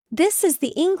This is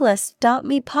the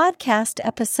English.me podcast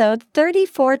episode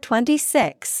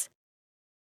 3426.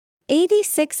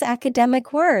 86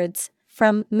 academic words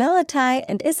from Melati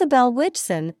and Isabel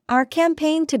Wijsen, our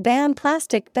campaign to ban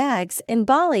plastic bags in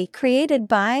Bali, created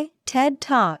by TED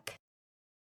Talk.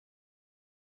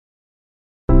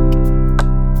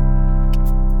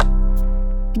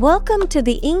 Welcome to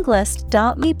the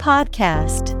English.me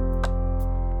podcast.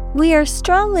 We are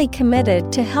strongly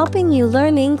committed to helping you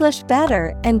learn English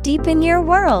better and deepen your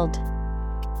world.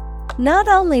 Not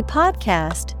only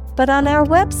podcast, but on our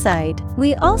website,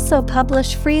 we also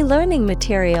publish free learning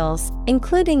materials,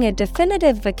 including a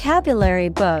definitive vocabulary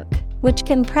book, which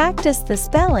can practice the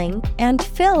spelling and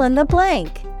fill in the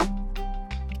blank.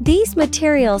 These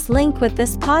materials link with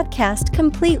this podcast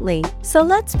completely, so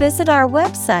let's visit our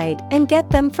website and get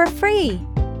them for free.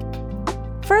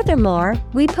 Furthermore,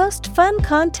 we post fun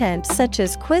content such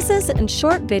as quizzes and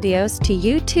short videos to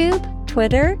YouTube,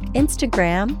 Twitter,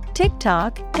 Instagram,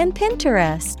 TikTok, and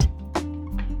Pinterest.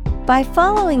 By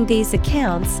following these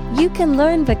accounts, you can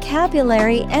learn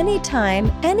vocabulary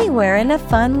anytime, anywhere in a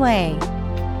fun way.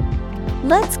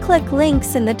 Let's click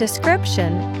links in the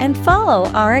description and follow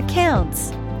our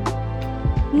accounts.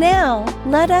 Now,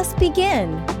 let us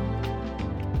begin.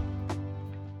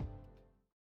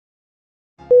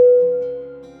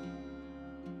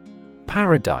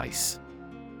 Paradise.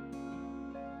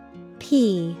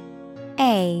 P-A-R-A-D-I-S-E.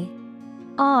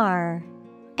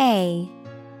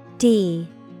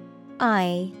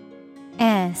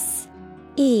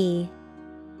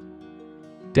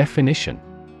 Definition: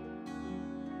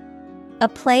 a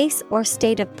place or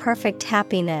state of perfect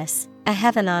happiness, a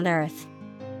heaven on earth.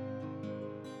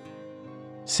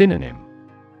 Synonym: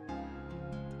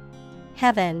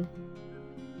 Heaven,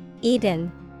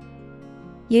 Eden,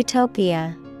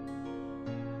 Utopia.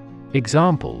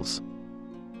 Examples: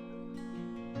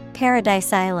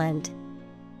 Paradise Island,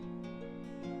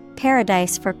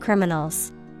 paradise for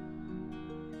criminals.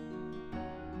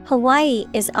 Hawaii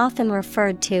is often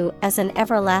referred to as an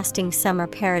everlasting summer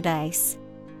paradise.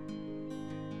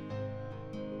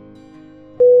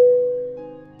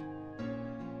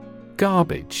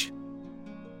 Garbage.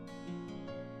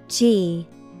 G-A-R-B-A-G-E.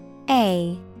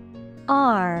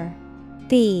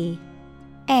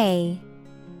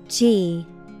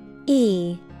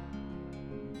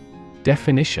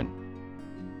 Definition: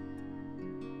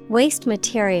 waste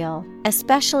material,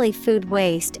 especially food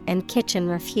waste and kitchen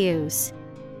refuse.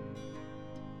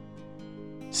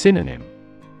 Synonym: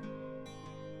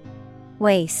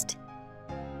 waste,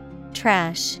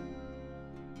 trash,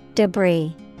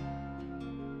 debris.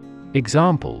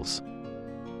 Examples: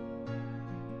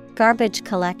 garbage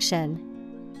collection,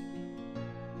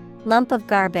 lump of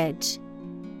garbage.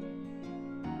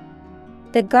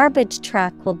 The garbage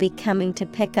truck will be coming to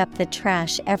pick up the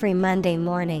trash every Monday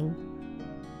morning.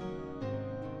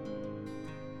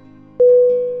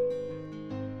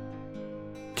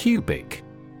 Cubic.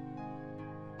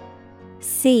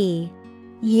 C-U-B-I-C.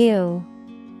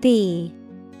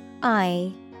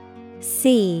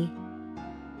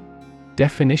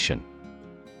 Definition: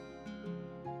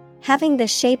 having the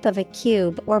shape of a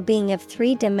cube or being of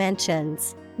 3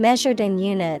 dimensions, measured in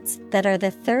units that are the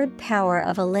third power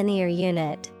of a linear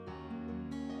unit.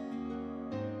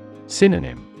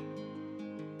 Synonym: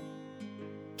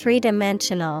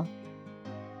 three-dimensional,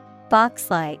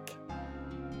 box-like,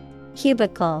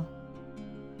 cubicle.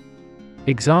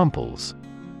 Examples: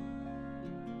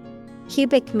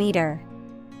 cubic meter,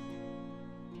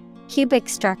 cubic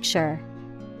structure.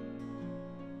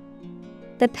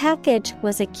 The package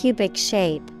was a cubic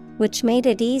shape, which made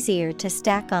it easier to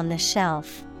stack on the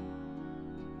shelf.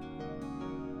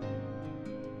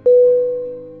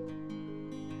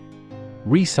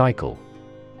 Recycle.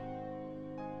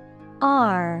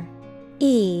 R-E-C-Y-C-L-E.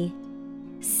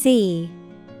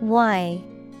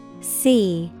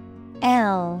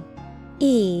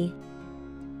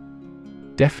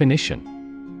 Definition: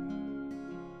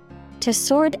 to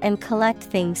sort and collect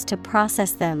things to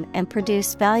process them and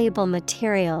produce valuable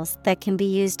materials that can be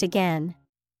used again.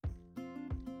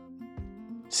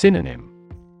 Synonym: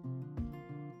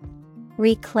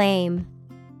 reclaim,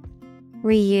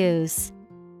 reuse,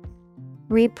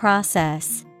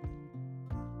 reprocess.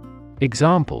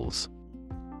 Examples: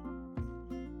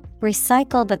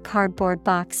 recycle the cardboard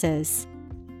boxes.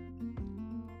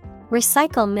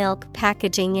 Recycle milk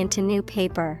packaging into new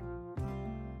paper.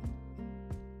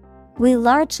 We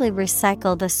largely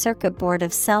recycle the circuit board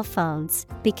of cell phones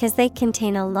because they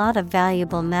contain a lot of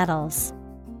valuable metals.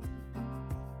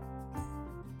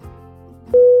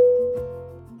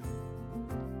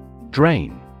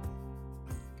 Drain.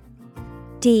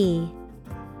 D-R-A-I-N.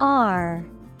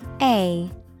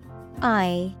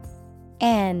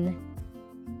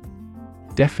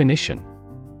 Definition: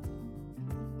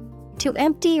 To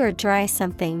empty or dry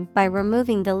something by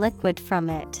removing the liquid from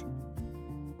it.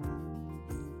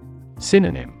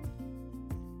 Synonym: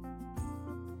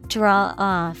 Draw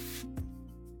off,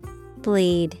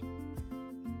 bleed.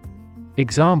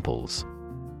 Examples: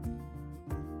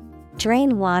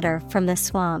 Drain water from the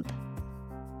swamp.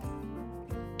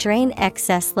 Drain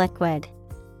excess liquid.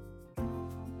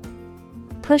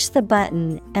 Push the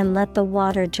button and let the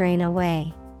water drain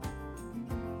away.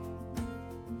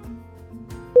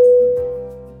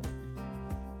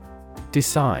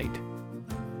 Decide.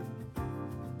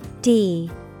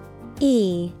 D-E-C-I-D-E.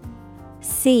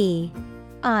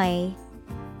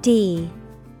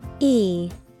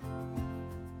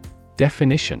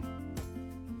 Definition: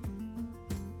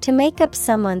 To make up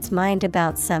someone's mind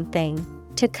about something,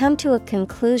 to come to a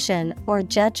conclusion or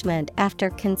judgment after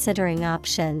considering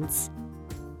options.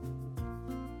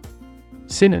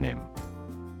 Synonym: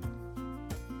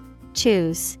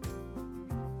 Choose,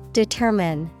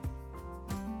 determine,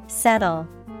 settle.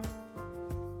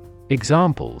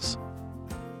 Examples: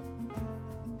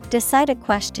 Decide a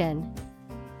question.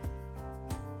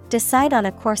 Decide on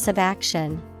a course of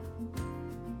action.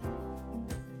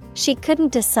 She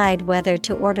couldn't decide whether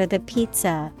to order the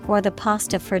pizza or the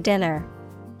pasta for dinner.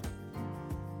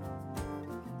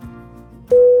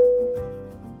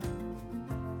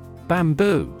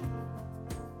 Bamboo.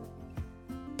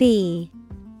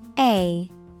 B-A-M-B-O-O.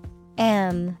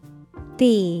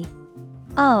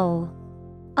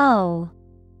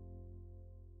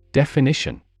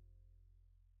 Definition: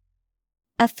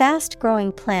 A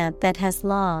fast-growing plant that has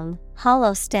long,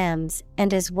 hollow stems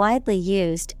and is widely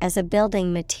used as a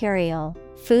building material,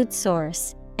 food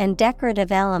source, and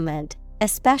decorative element,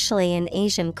 especially in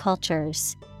Asian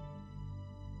cultures.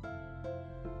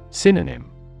 Synonym: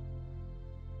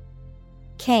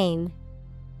 Cane,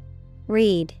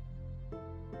 reed,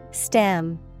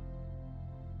 stem.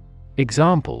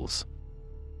 Examples: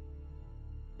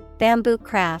 Bamboo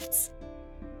crafts.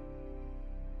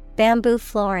 Bamboo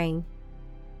flooring.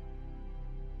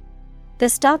 The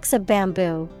stalks of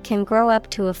bamboo can grow up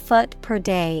to a foot per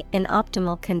day in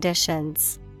optimal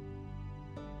conditions.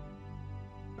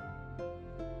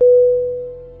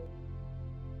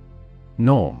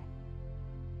 Norm.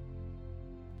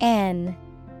 N-O-R-M.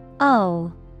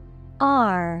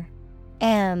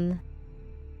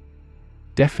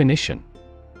 Definition: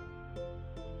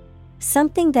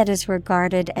 Something that is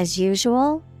regarded as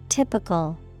usual,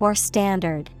 typical, or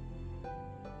standard.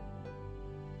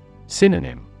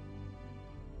 Synonym: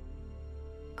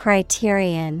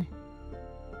 Criterion,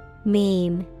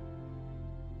 mean,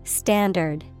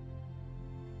 standard.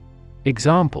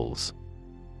 Examples: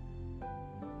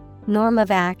 Norm of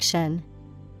action.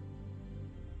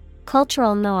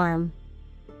 Cultural norm.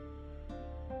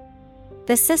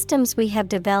 The systems we have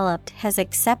developed has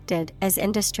accepted as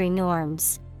industry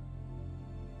norms.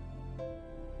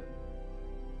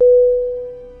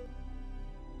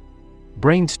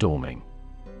 Brainstorming.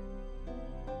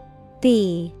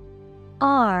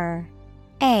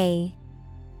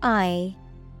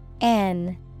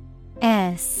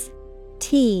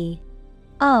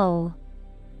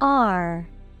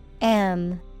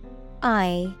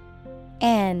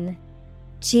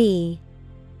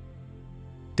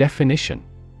 Definition: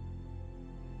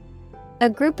 A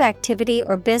group activity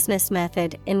or business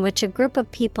method in which a group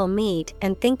of people meet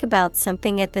and think about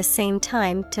something at the same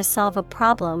time to solve a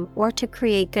problem or to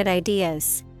create good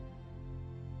ideas.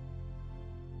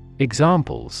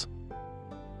 Examples: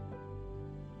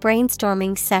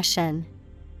 Brainstorming session.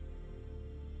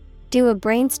 Do a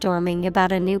brainstorming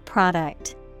about a new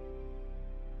product.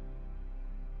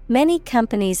 Many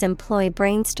companies employ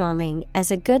brainstorming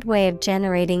as a good way of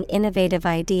generating innovative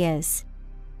ideas.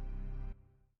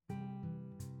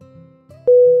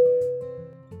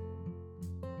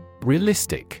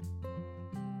 Realistic.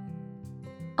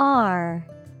 R-E-A-L-I-S-T-I-C.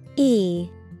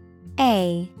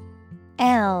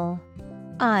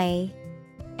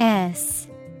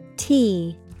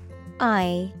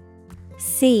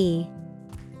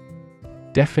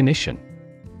 Definition: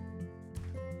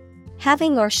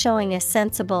 Having or showing a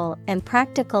sensible and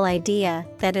practical idea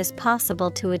that is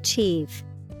possible to achieve.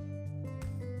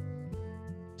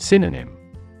 Synonym: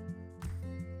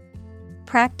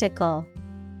 Practical,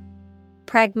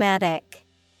 pragmatic,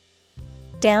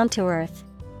 down to earth.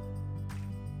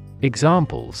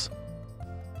 Examples: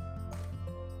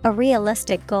 A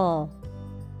realistic goal.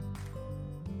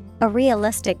 A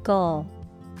realistic goal.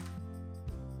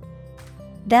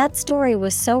 That story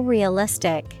was so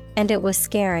realistic, and it was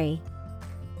scary.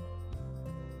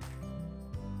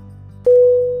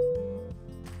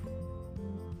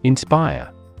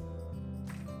 Inspire.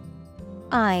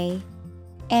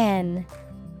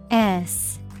 INSPIRE.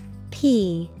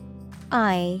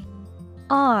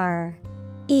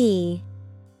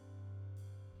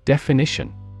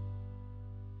 Definition.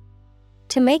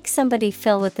 To make somebody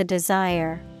fill with a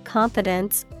desire,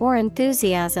 confidence, or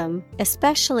enthusiasm,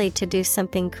 especially to do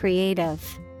something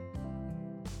creative.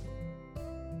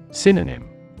 Synonym.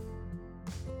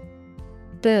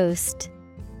 Boost,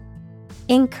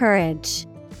 encourage,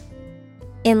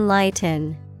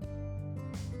 enlighten.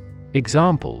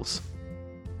 Examples.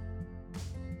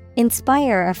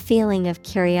 Inspire a feeling of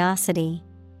curiosity.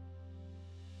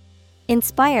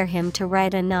 Inspire him to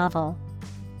write a novel.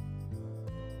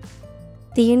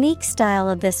 The unique style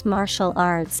of this martial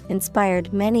arts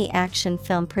inspired many action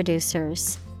film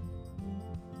producers.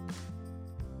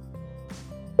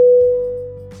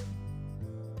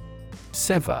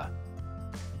 Sever.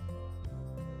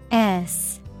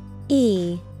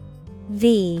 SEVER.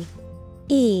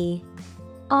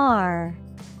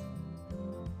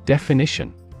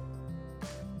 Definition.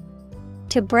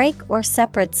 To break or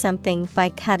separate something by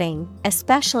cutting,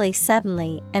 especially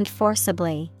suddenly and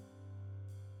forcibly.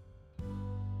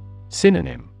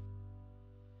 Synonym.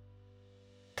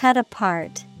 Cut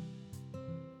apart,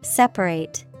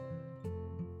 separate,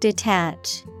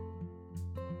 detach.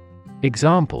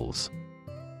 Examples.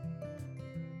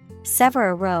 Sever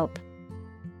a rope.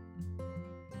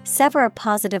 Sever a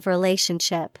positive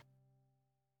relationship.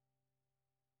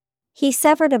 He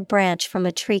severed a branch from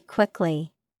a tree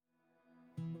quickly.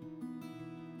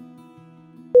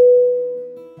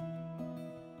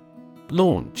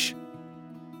 Launch.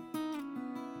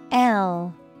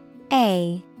 LAUNCH.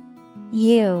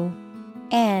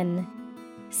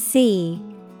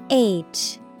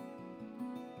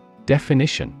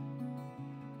 Definition.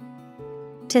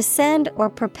 To send or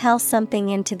propel something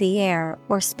into the air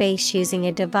or space using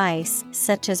a device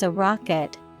such as a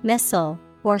rocket, missile,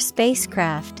 or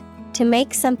spacecraft. To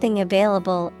make something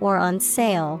available or on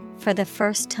sale for the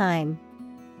first time.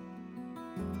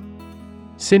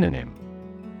 Synonym.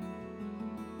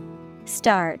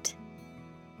 Start,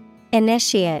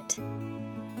 initiate,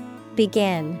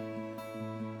 begin.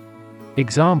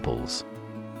 Examples.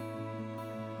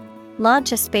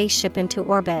 Launch a spaceship into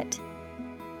orbit.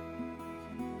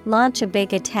 Launch a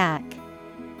big attack.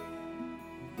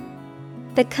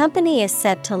 The company is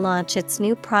set to launch its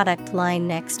new product line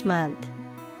next month.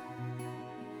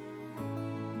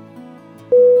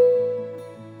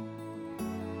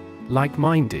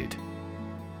 Like-minded.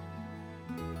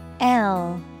 LIKEMINDED.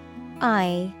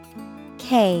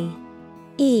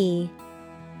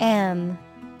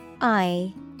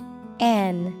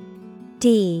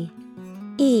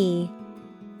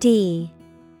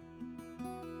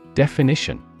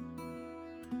 Definition.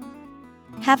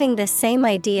 Having the same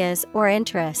ideas or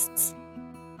interests.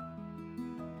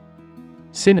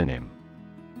 Synonym.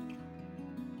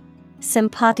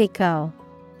 Simpatico,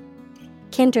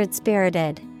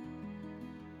 kindred-spirited,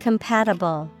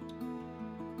 compatible.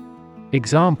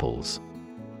 Examples.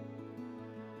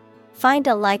 Find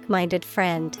a like-minded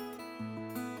friend.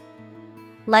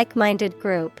 Like-minded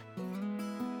group.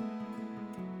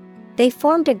 They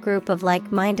formed a group of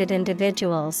like-minded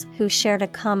individuals who shared a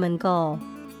common goal.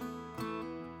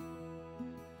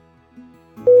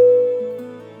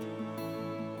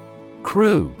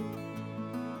 Crew.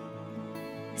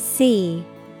 CREW.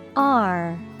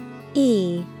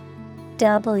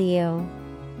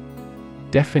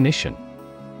 Definition.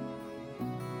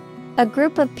 A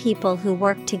group of people who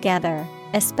work together,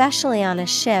 especially on a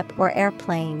ship or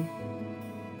airplane.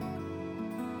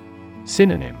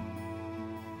 Synonym.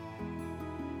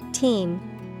 Team,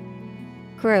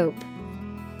 group,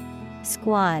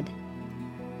 squad.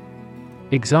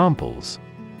 Examples.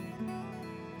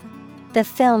 The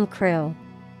film crew.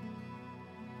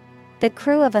 The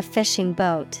crew of a fishing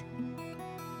boat.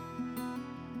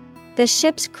 The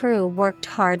ship's crew worked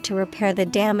hard to repair the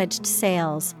damaged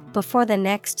sails before the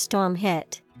next storm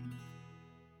hit.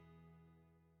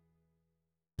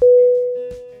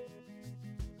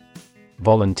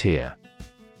 Volunteer.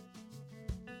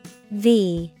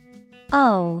 VOLUNTEER.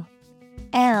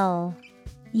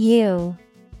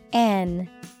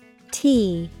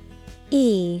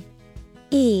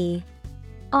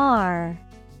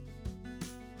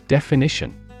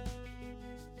 Definition.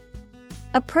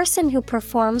 A person who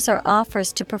performs or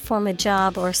offers to perform a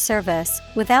job or service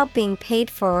without being paid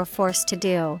for or forced to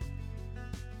do.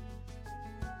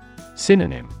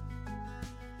 Synonym.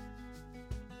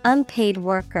 Unpaid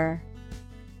worker,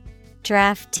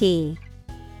 draftee,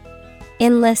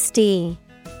 enlistee.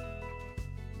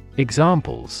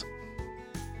 Examples.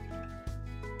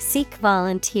 Seek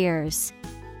volunteers.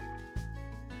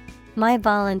 my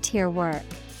volunteer work.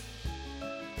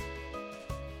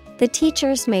 The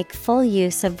teachers make full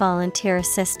use of volunteer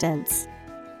assistance.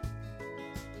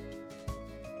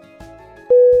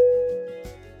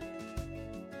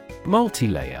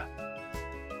 Multilayer.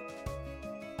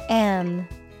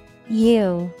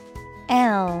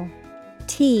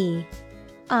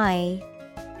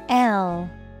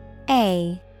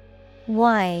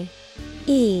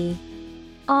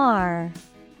 MULTILAYER.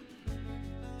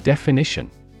 Definition: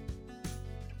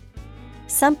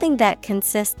 something that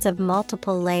consists of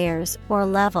multiple layers or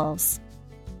levels.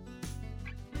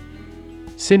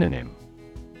 Synonym: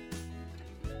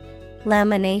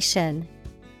 lamination,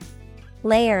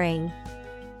 layering,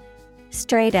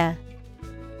 strata.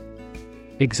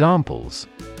 Examples: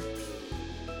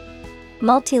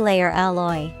 multilayer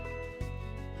alloy,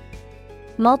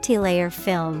 multilayer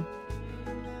film.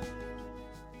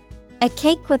 A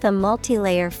cake with a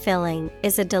multilayer filling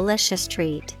is a delicious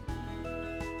treat.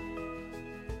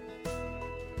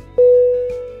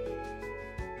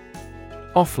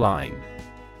 Offline.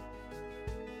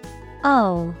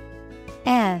 OFFLINE.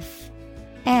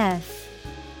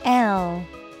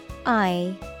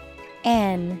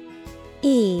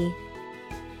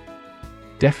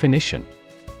 Definition: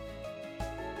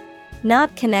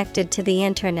 not connected to the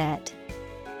internet.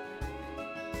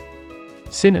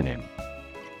 Synonym: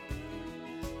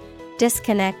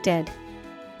 disconnected,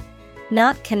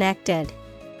 not connected,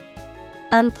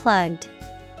 unplugged.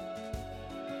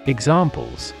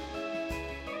 Examples: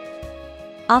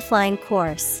 offline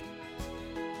course,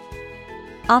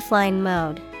 offline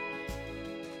mode.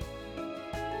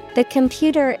 The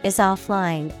computer is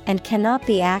offline and cannot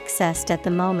be accessed at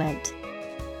the moment.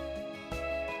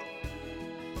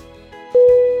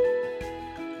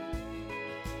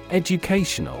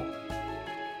 Educational.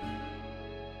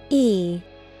 EDUCATIONAL.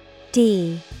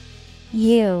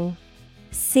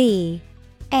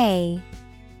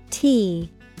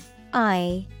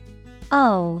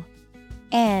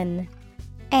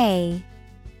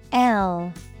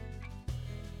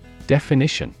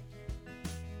 Definition: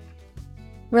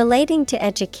 relating to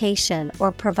education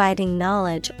or providing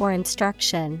knowledge or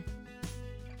instruction.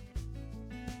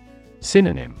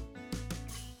 Synonym: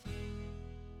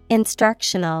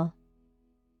 instructional,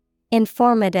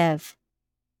 informative,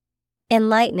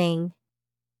 enlightening.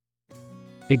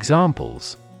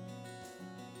 Examples: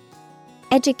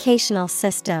 educational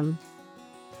system,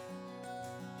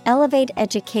 elevate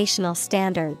educational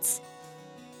standards.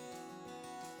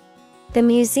 The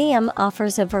museum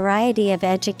offers a variety of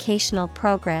educational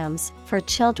programs for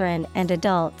children and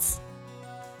adults.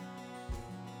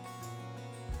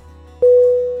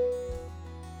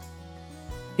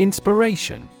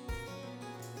 Inspiration.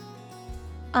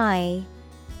 INSPIRATION.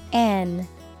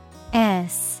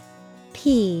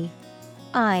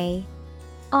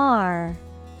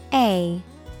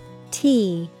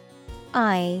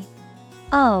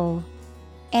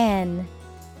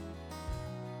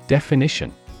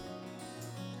 Definition: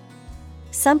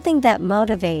 something that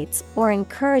motivates or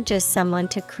encourages someone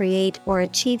to create or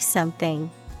achieve something,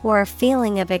 or a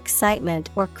feeling of excitement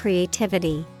or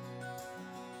creativity.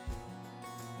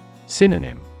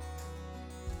 Synonym: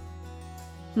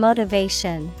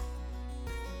 motivation,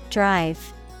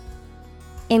 drive,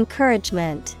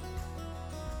 encouragement.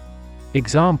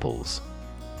 Examples: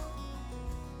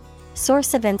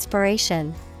 source of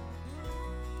inspiration,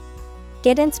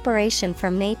 get inspiration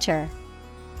from nature.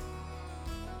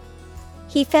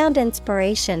 He found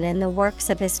inspiration in the works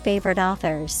of his favorite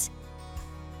authors.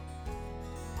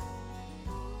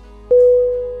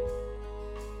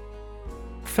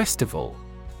 Festival.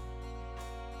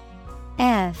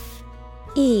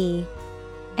 FESTIVAL.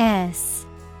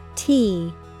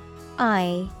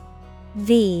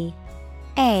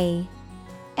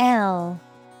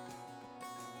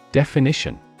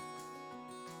 Definition: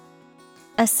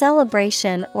 a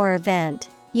celebration or event,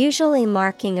 usually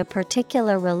marking a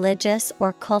particular religious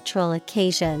or cultural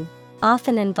occasion,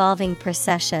 often involving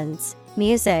processions,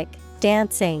 music,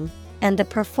 dancing, and the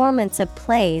performance of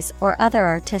plays or other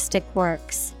artistic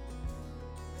works.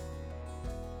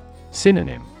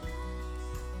 Synonym: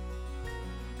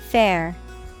 fair,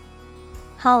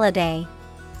 holiday,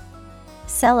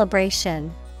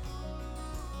 celebration.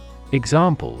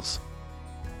 Examples: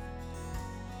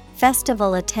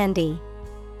 festival attendee,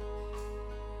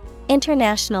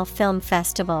 International Film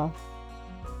Festival.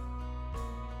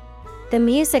 The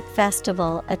music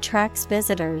festival attracts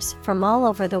visitors from all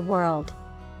over the world.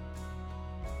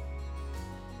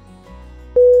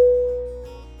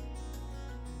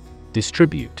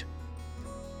 Distribute.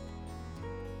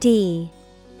 DISTRIBUTE.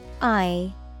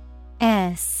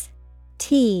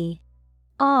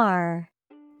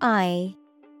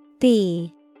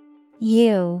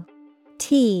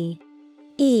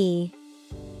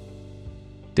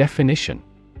 Definition: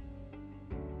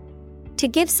 to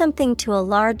give something to a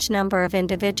large number of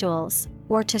individuals,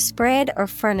 or to spread or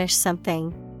furnish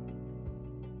something.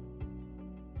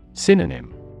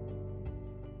 Synonym: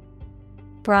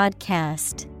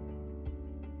 Broadcast,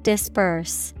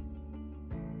 disperse,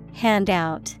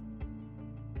 handout.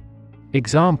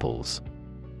 Examples: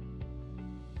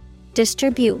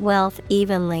 distribute wealth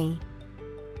evenly,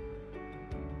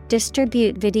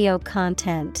 distribute video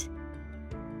content.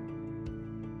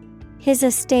 His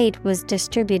estate was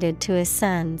distributed to his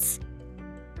sons.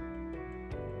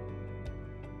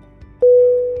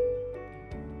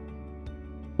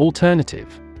 Alternative: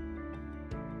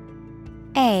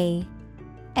 Alternative.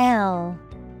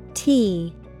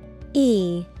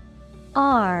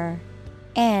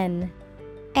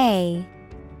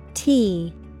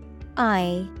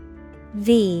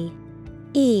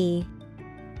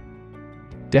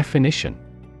 Definition: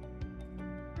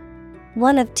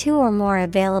 one of two or more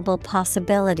available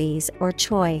possibilities or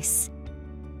choice.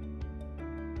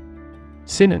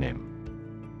 Synonym: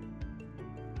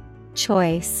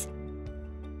 choice,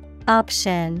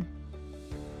 option.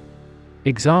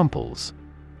 Examples: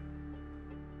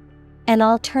 an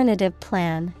alternative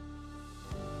plan.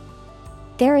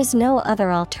 There is no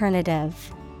other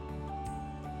alternative.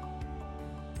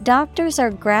 Doctors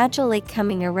are gradually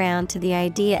coming around to the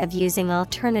idea of using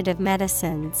alternative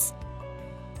medicines.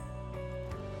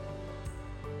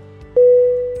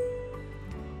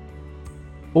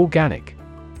 Organic: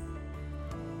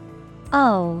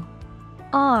 ORGANIC.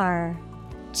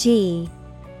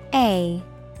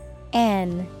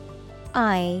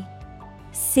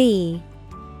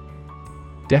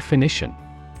 Definition: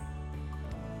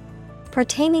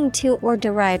 pertaining to or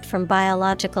derived from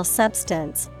biological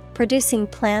substance, producing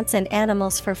plants and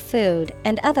animals for food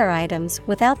and other items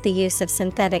without the use of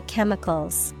synthetic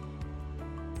chemicals.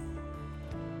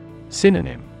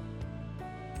 Synonym: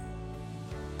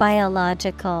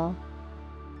 biological.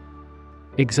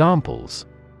 Examples: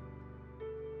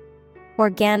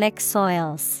 organic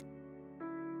soils.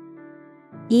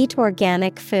 Eat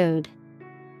organic food.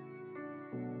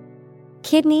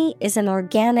 Kidney is an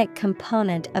organic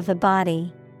component of the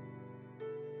body.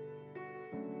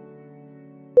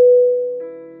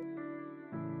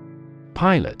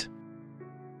 Pilot: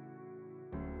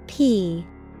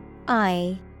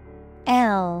 Pilot.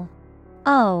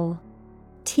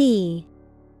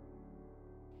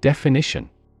 Definition: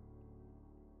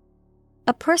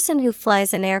 a person who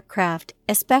flies an aircraft,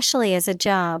 especially as a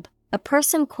job, a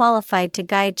person qualified to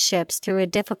guide ships through a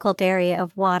difficult area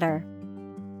of water.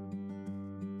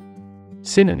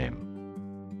 Synonym: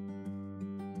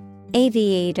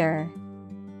 aviator,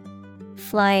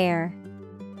 flyer,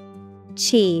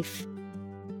 chief.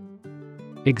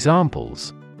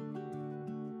 Examples: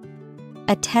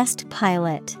 a test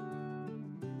pilot.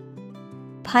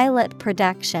 Pilot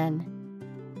production.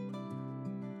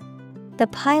 The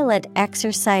pilot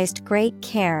exercised great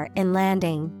care in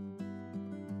landing.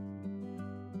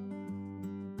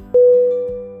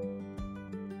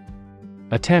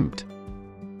 Attempt: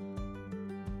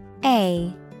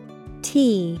 ATTEMPT.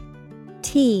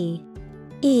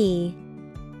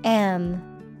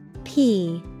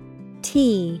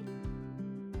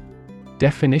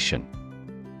 Definition: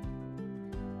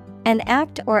 an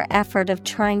act or effort of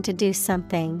trying to do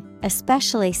something,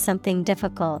 especially something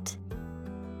difficult.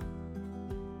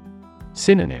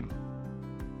 Synonym: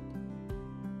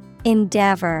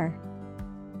 endeavor,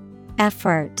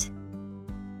 effort,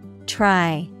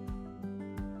 try.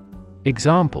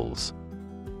 Examples: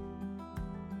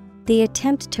 the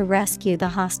attempt to rescue the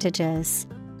hostages.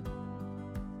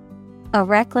 A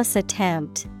reckless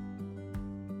attempt.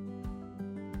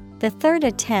 The third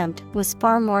attempt was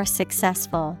far more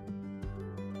successful.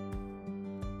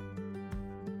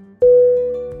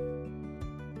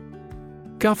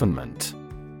 Government: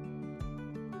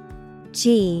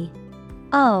 GOVERNMENT.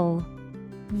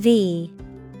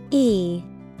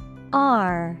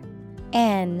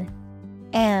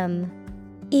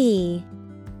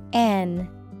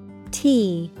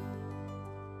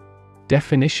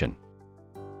 Definition: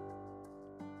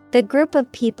 the group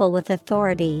of people with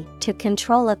authority to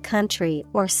control a country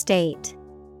or state.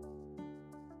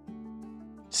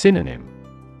 Synonym: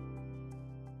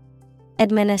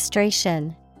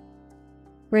 administration,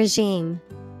 regime,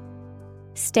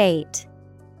 state.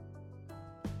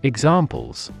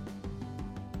 Examples: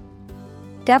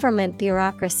 government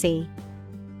bureaucracy.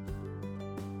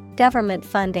 Government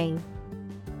funding.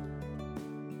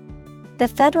 The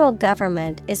federal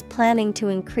government is planning to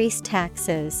increase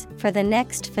taxes for the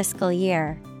next fiscal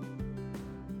year.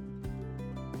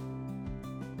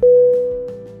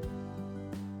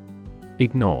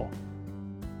 Ignore.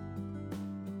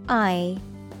 IGNORE.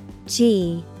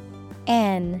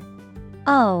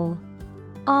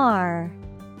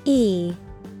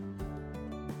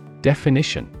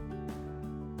 Definition.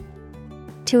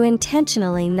 To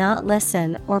intentionally not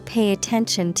listen or pay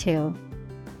attention to.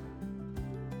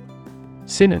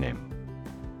 Synonym.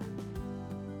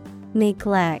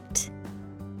 Neglect,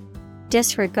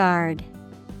 disregard,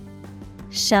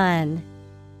 shun.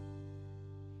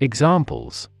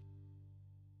 Examples.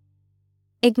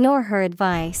 Ignore her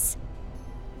advice.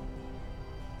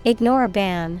 Ignore a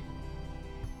ban.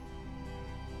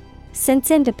 Since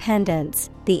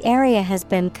independence, the area has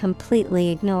been completely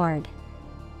ignored.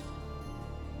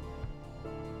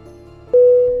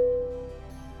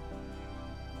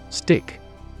 Stick.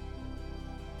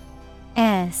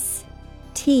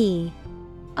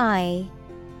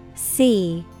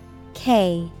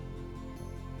 STICK.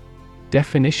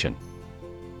 Definition.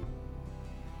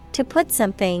 To put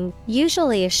something,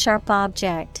 usually a sharp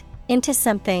object, into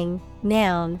something.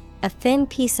 Noun, a thin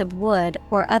piece of wood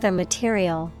or other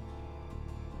material.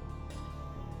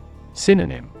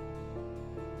 Synonym.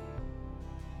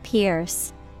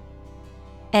 Pierce,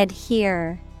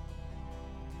 adhere,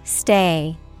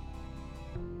 stay.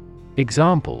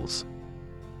 Examples.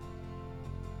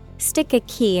 Stick a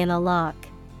key in a lock.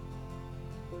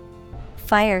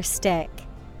 Fire stick.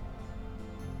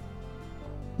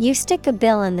 You stick a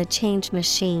bill in the change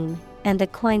machine, and the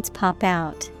coins pop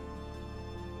out.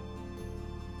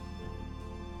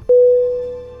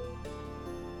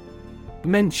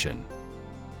 Mention.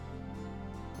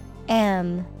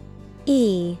 MENTION.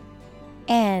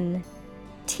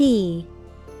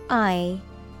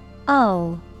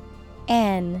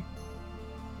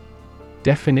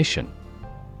 Definition.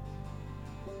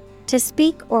 To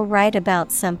speak or write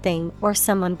about something or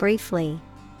someone briefly.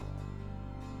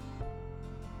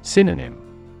 Synonym.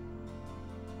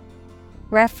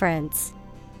 Reference,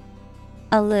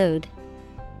 allude,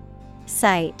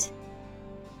 cite.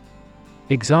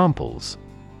 Examples.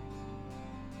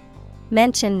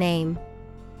 Mention name.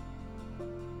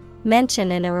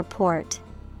 Mention in a report.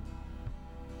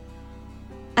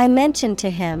 I mentioned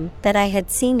to him that I had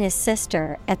seen his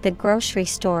sister at the grocery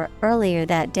store earlier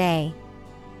that day.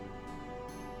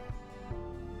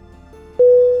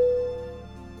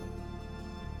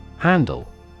 Handle.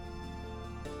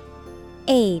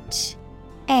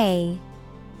 HANDLE.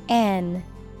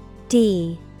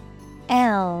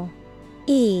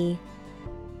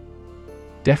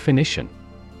 Definition.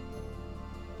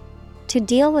 To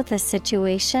deal with a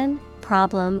situation,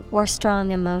 problem, or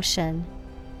strong emotion.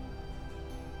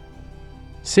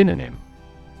 Synonym.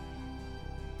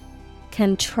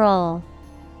 Control,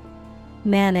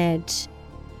 manage,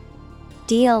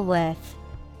 deal with.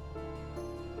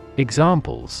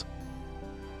 Examples.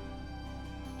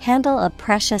 Handle a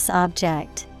precious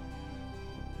object.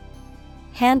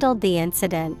 Handled the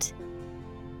incident.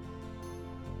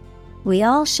 We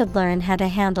all should learn how to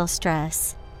handle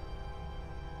stress.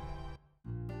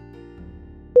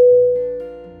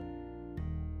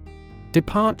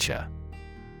 Departure.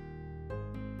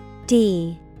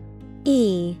 DEPARTURE.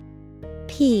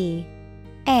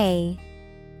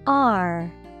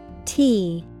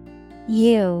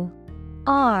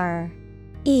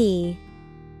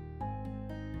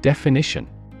 Definition.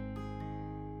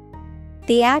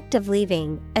 The act of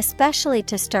leaving, especially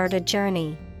to start a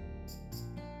journey.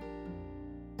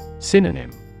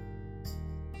 Synonym.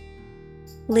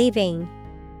 Leaving,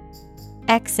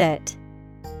 exit,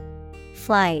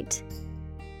 flight.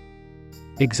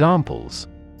 Examples.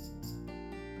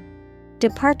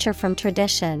 Departure from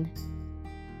tradition.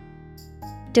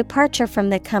 Departure from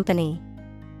the company.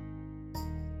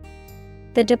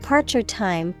 The departure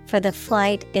time for the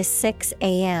flight is 6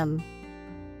 a.m.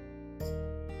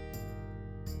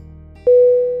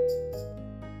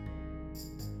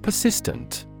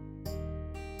 Persistent.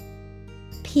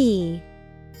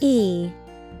 PERSISTENT.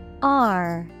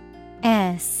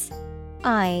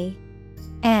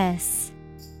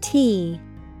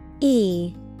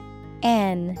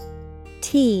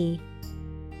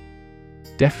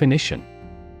 Definition.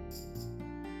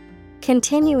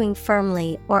 Continuing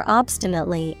firmly or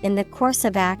obstinately in the course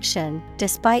of action,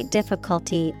 despite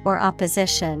difficulty or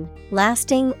opposition,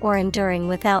 lasting or enduring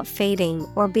without fading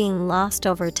or being lost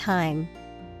over time.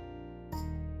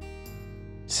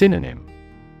 Synonym.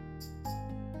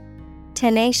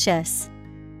 Tenacious,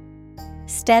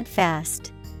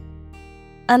 steadfast,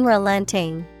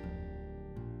 unrelenting.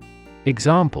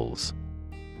 Examples.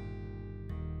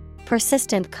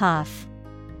 Persistent cough.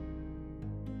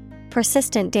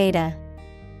 Persistent data.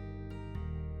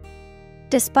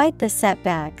 Despite the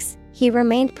setbacks, He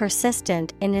remained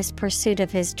persistent in his pursuit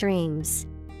of his dreams.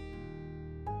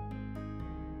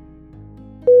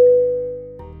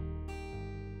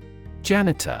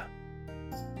 Janitor.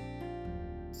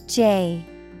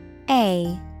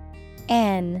 J-A-N-I-T-O-R.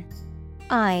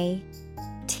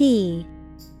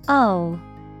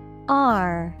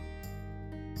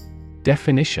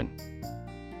 Definition: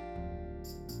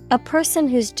 a person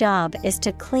whose job is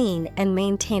to clean and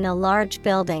maintain a large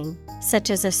building, such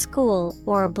as a school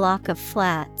or a block of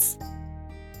flats.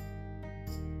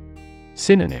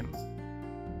 Synonym: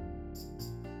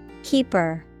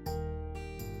 Keeper,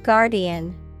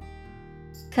 guardian,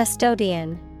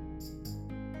 custodian.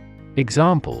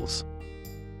 Examples: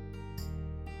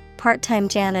 part-time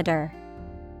janitor.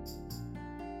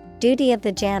 Duty of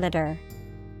the janitor.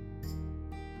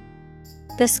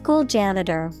 The school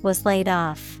janitor was laid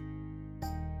off.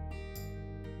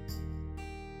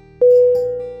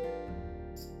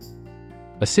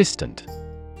 Assistant.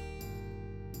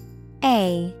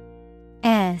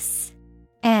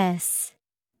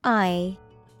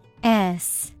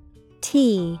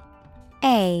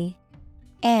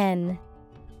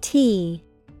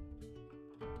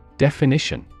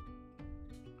 Definition: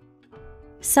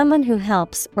 someone who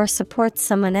helps or supports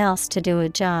someone else to do a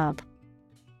job.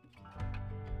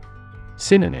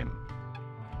 Synonym: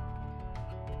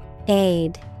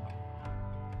 aid,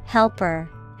 helper,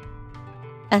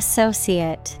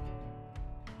 associate.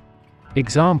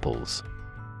 Examples: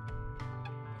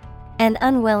 an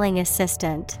unwilling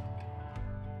assistant.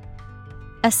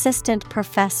 Assistant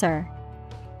professor.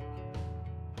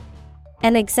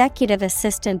 An executive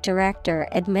assistant director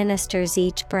administers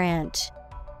each branch.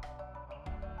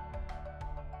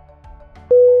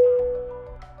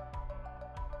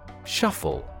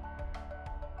 Shuffle.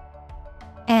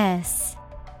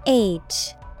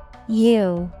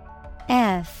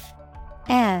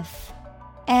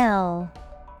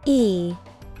 S-H-U-F-F-L-E.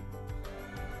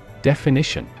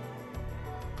 Definition: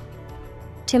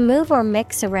 to move or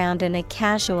mix around in a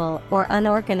casual or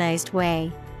unorganized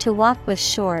way, to walk with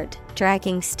short,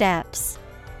 dragging steps.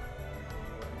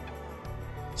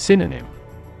 Synonym: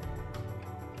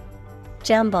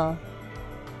 jumble,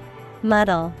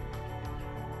 muddle,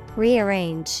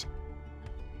 rearrange.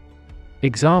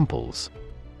 Examples: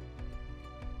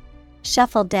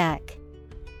 shuffle deck.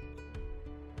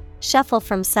 Shuffle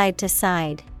from side to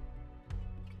side.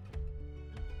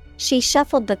 She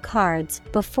shuffled the cards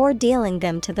before dealing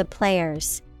them to the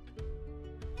players.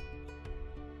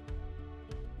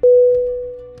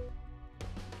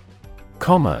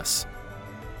 Commerce.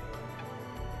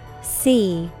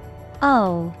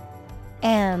 C-O-M-M-E-R-C-E.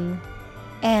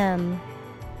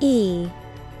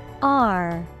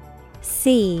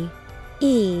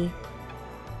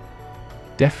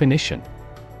 Definition: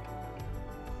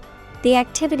 the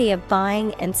activity of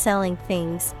buying and selling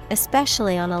things,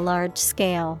 especially on a large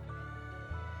scale.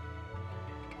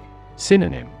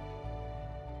 Synonym: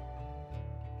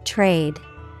 trade,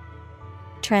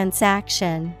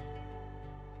 transaction,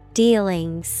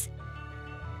 dealings.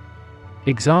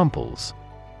 Examples: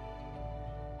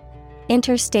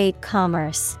 interstate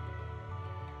commerce.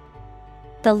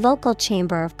 The local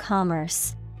chamber of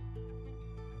commerce.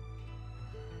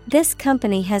 This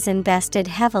company has invested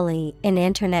heavily in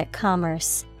internet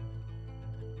commerce.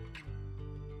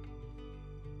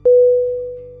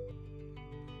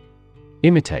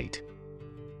 Imitate.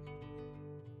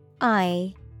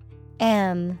 I-M-I-T-A-T-E.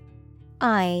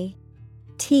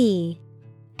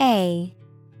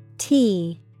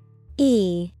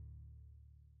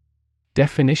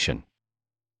 Definition: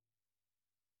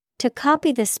 to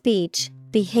copy the speech,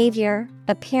 behavior,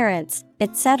 appearance,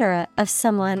 etc. of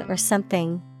someone or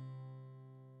something.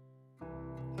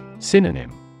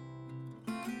 Synonym: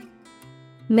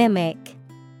 mimic,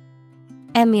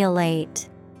 emulate,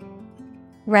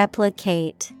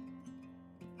 replicate.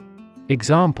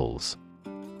 Examples: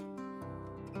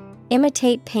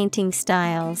 imitate painting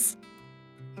styles.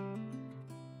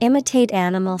 Imitate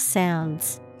animal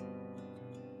sounds.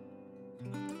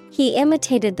 He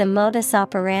imitated the modus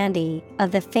operandi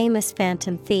of the famous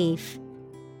phantom thief.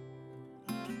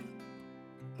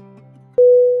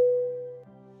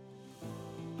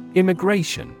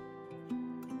 Immigration.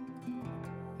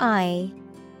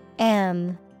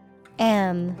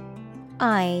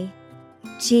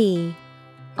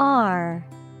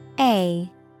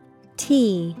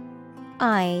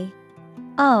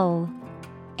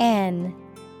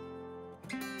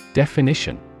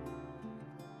 Definition: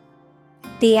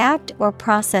 the act or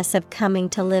process of coming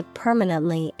to live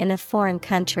permanently in a foreign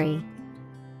country.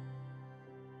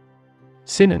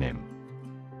 Synonym: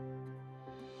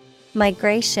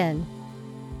 migration,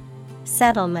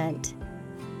 settlement,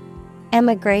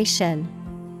 Emigration.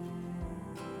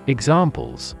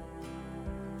 Examples: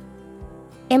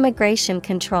 Immigration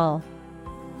control.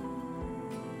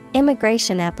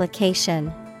 Immigration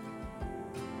application.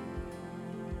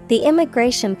 The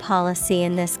immigration policy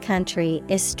in this country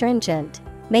is stringent,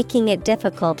 making it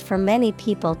difficult for many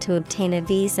people to obtain a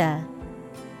visa.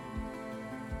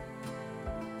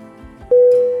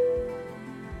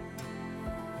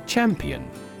 Champion.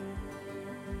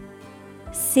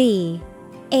 CHAMPION.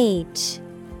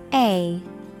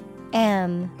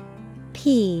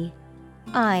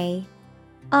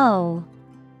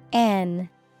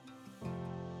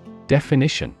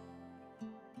 Definition: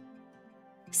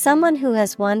 Someone who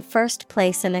has won first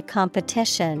place in a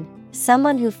competition,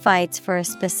 someone who fights for a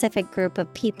specific group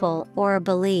of people or a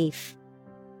belief.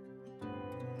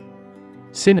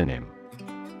 Synonym: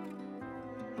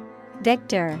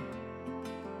 Victor,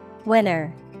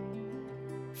 winner,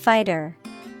 fighter.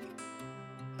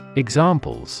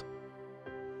 Examples: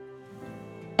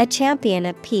 A champion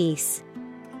of peace.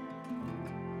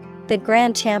 The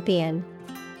grand champion.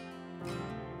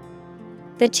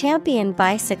 The champion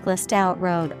bicyclist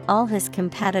outrode all his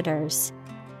competitors.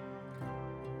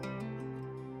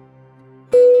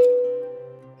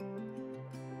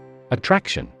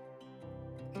 Attraction.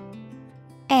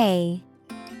 ATTRACTION.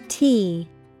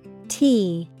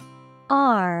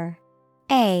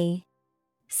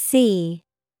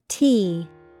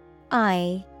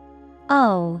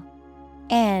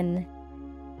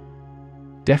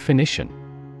 Definition: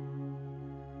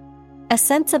 A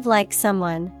sense of like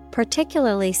someone,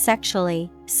 particularly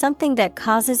sexually, something that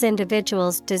causes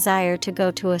individuals' desire to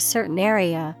go to a certain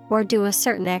area or do a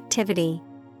certain activity.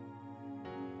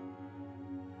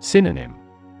 Synonym: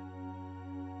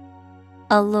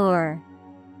 Allure,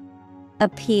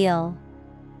 appeal,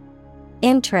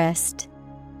 interest.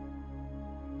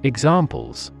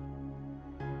 Examples: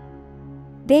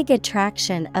 Big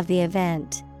attraction of the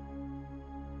event.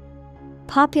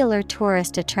 Popular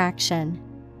tourist attraction.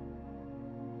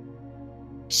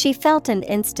 She felt an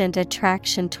instant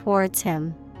attraction towards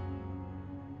him.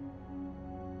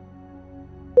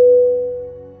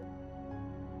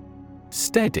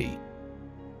 Steady.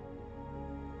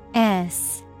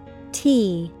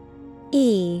 STEADY.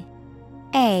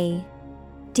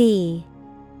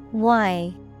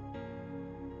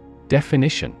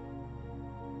 Definition: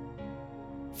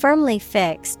 Firmly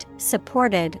fixed,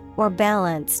 supported, or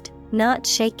balanced, not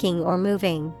shaking or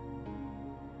moving.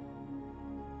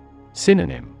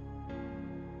 Synonym: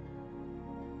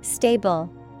 Stable,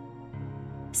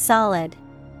 solid,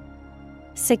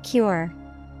 secure.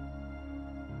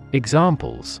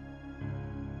 Examples: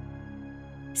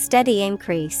 Steady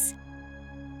increase.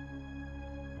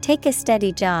 Take a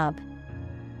steady job.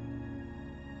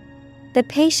 The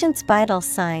patient's vital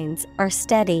signs are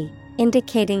steady,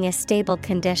 indicating a stable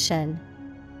condition.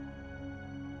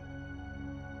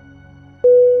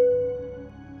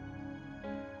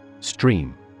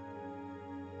 Stream.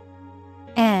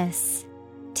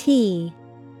 STREAM.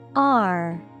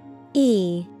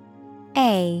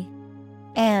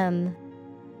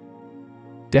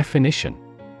 Definition: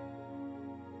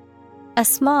 A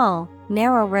small,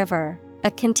 narrow river,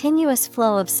 a continuous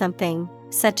flow of something,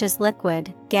 such as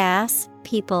liquid, gas,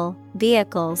 people,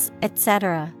 vehicles,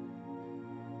 etc.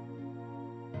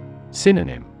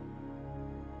 Synonym: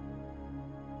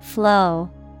 Flow,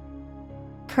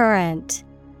 current,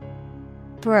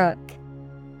 brook.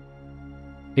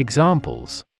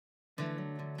 Examples: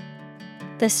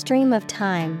 The stream of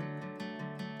time.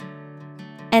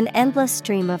 An endless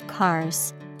stream of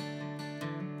cars.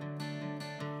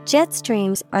 Jet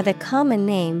streams are the common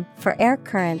name for air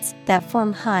currents that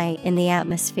form high in the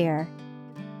atmosphere.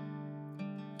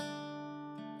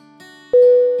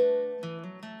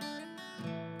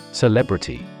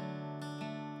 Celebrity.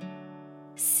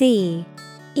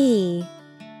 CELEBRITY.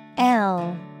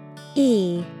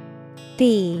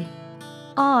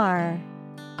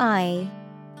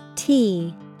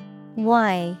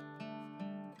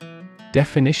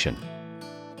 Definition: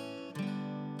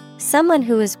 Someone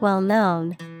who is well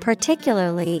known,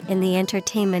 particularly in the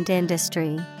entertainment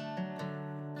industry.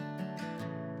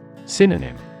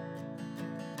 Synonym: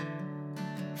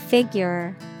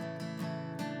 Figure,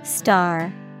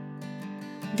 star,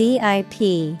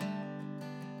 VIP.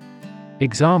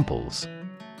 Examples: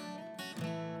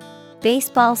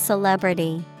 Baseball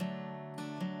celebrity.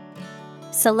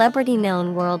 Celebrity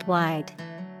known worldwide.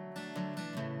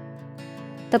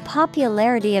 The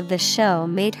popularity of the show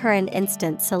made her an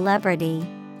instant celebrity.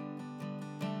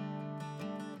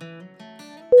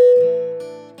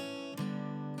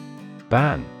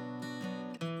 Ban.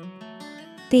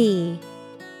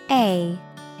 BAN.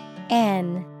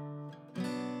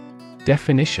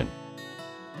 Definition: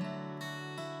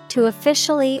 to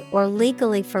officially or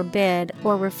legally forbid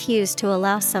or refuse to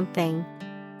allow something.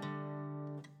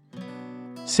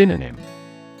 Synonym: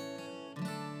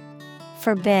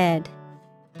 Forbid,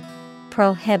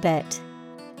 prohibit,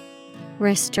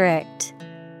 restrict.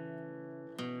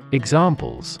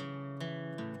 Examples: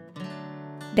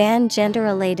 ban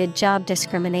gender-related job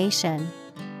discrimination.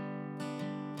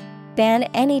 Ban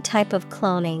any type of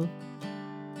cloning.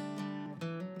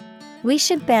 We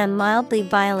should ban mildly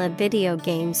violent video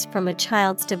games from a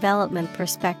child's development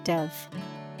perspective.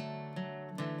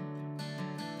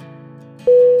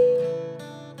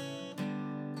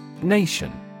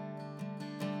 Nation.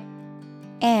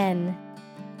 N-A-T-I-O-N.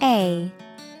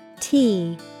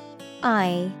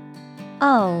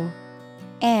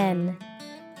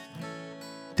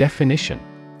 Definition: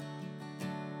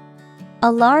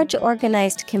 a large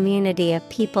organized community of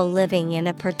people living in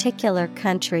a particular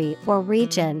country or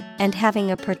region and having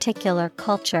a particular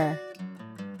culture.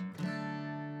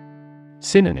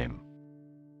 Synonym: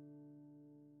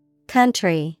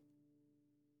 Country,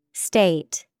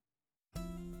 state,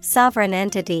 sovereign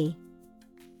entity.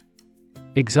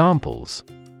 Examples: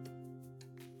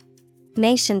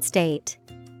 nation state,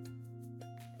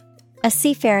 a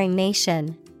seafaring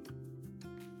nation.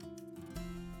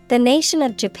 The nation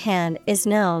of Japan is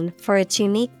known for its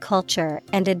unique culture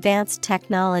and advanced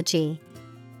technology.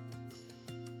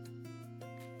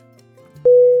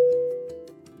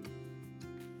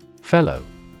 Fellow.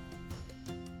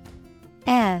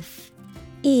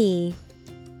 F-E-L-L-O-W.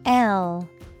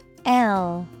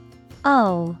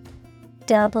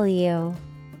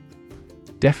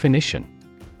 Definition: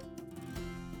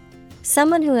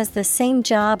 someone who has the same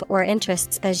job or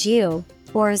interests as you,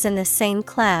 or is in the same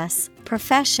class,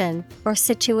 profession, or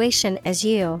situation as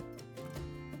you.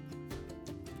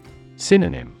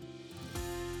 Synonym: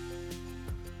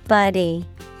 buddy,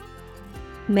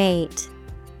 mate,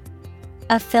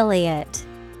 affiliate.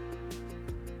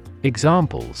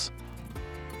 Examples: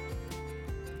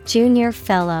 junior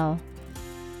fellow,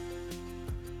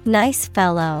 nice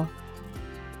fellow.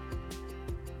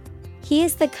 He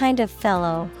is the kind of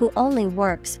fellow who only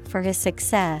works for his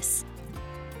success.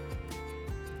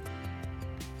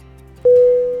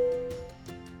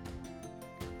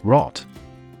 Rot.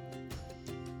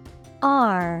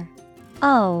 R-O-T.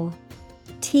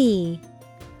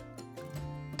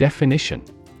 Definition: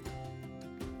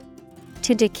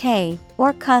 to decay,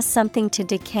 or cause something to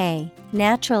decay,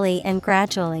 naturally and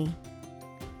gradually.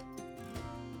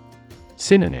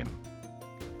 Synonym: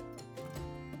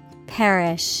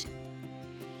 perish,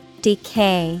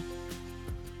 decay,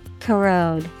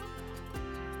 corrode.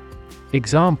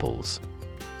 Examples: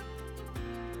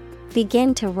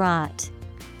 begin to rot,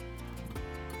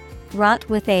 rot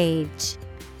with age.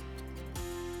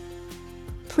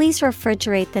 Please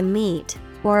refrigerate the meat,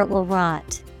 or it will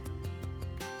rot.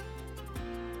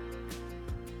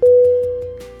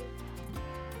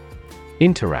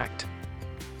 Interact.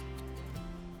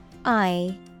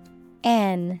 I-N-T-E-R-A-C-T.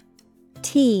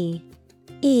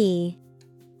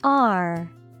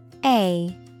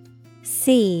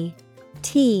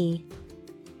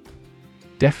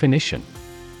 Definition: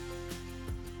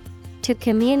 to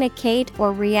communicate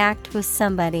or react with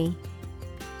somebody.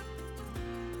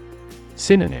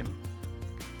 Synonym: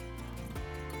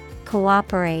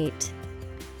 cooperate,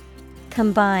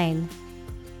 combine,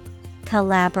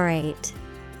 collaborate.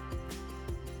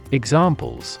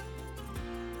 Examples: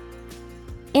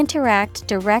 interact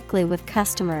directly with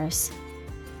customers.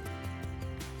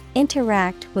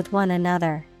 Interact with one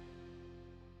another.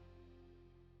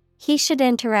 He should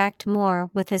interact more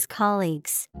with his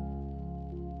colleagues.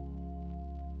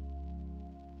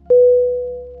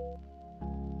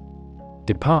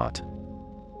 Depart.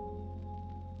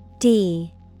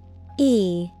 D-E-P-A-R-T.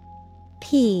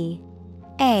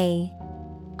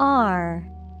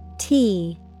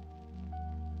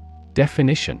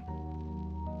 Definition: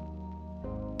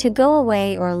 to go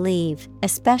away or leave,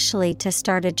 especially to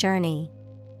start a journey.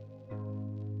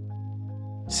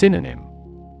 Synonym: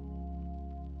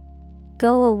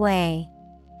 go away,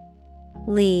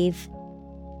 leave,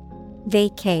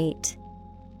 vacate.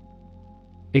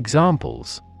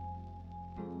 Examples: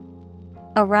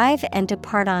 arrive and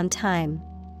depart on time.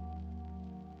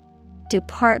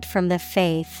 Depart from the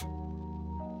faith.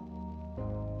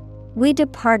 We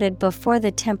departed before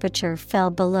the temperature fell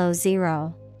below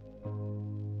 0.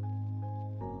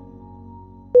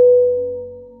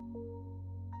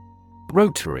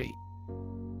 Rotary.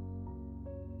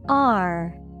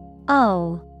 R-O-T-A-R-Y.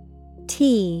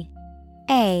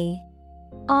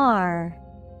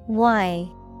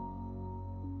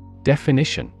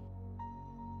 Definition: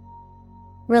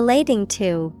 Relating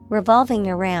to, revolving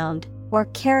around, or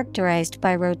characterized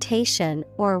by rotation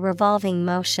or revolving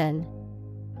motion.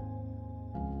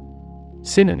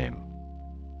 Synonym: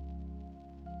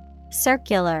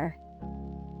 Circular,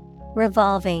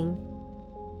 revolving,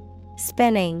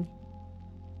 spinning.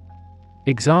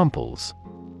 Examples: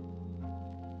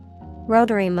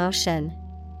 Rotary motion,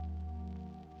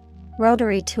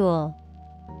 rotary tool.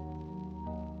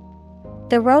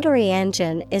 The rotary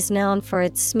engine is known for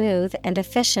its smooth and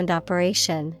efficient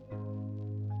operation.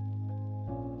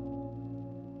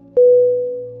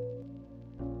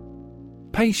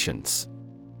 Patience.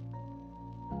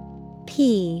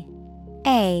 Patience.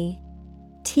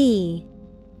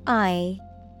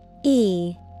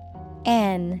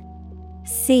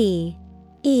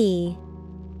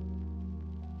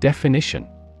 Definition: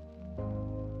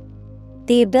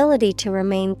 The ability to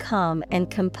remain calm and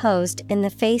composed in the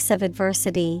face of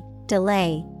adversity,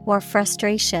 delay, or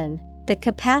frustration, the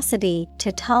capacity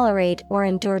to tolerate or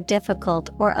endure difficult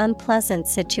or unpleasant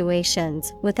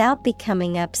situations without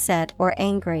becoming upset or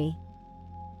angry.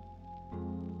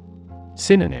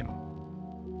 Synonym: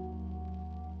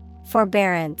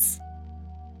 Forbearance,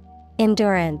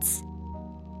 endurance,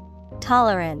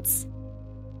 tolerance.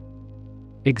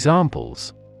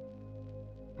 Examples: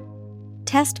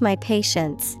 Test my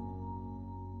patience.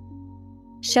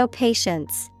 Show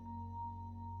patience.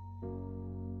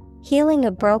 Healing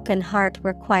a broken heart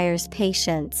requires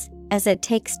patience, as it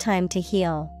takes time to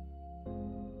heal.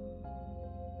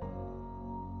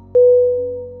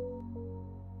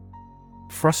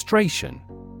 Frustration. Frustration.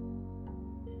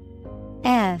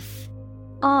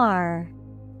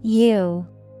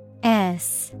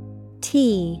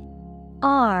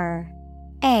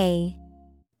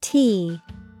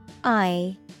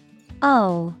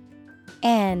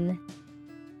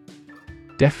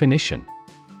 Definition: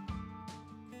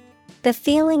 The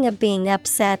feeling of being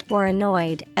upset or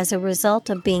annoyed as a result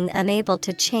of being unable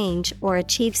to change or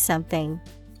achieve something.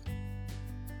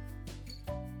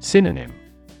 Synonym: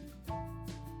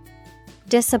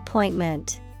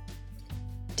 Disappointment,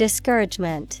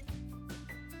 discouragement,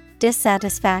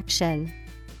 dissatisfaction.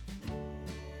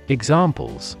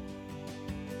 Examples: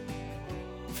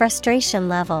 Frustration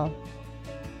level.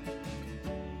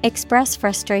 Express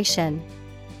frustration.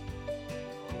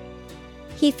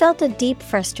 He felt a deep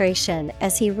frustration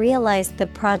as he realized the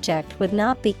project would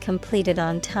not be completed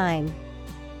on time.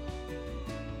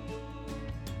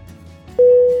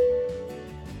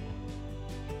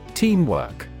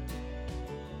 Teamwork.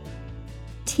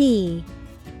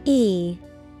 Teamwork.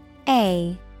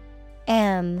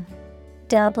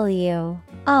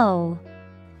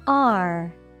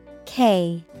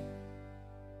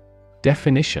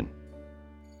 Definition: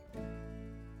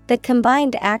 The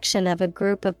combined action of a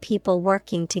group of people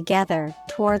working together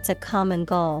towards a common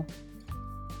goal.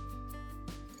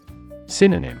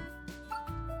 Synonym: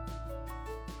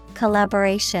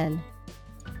 Collaboration,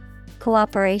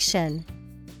 cooperation,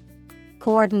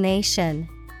 coordination.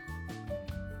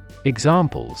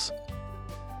 Examples: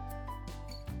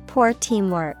 Poor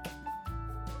teamwork.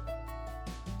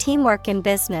 Teamwork in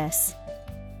business.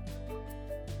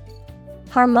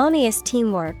 Harmonious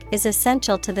teamwork is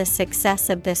essential to the success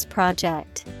of this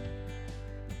project.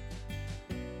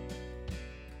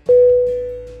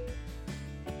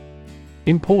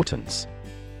 Importance.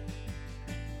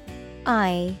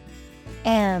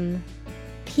 IMportance.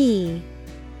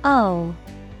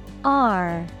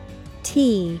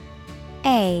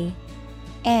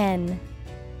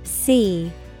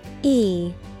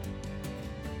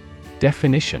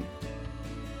 Definition: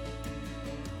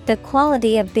 The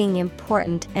quality of being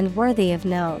important and worthy of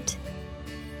note.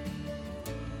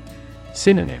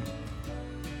 Synonym: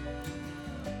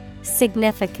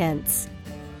 Significance,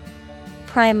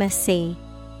 primacy,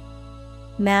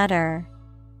 matter.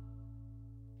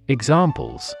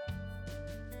 Examples: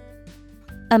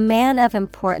 A man of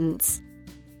importance.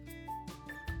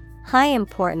 High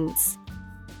importance.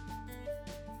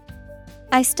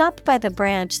 I stopped by the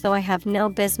branch though I have no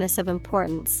business of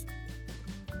importance.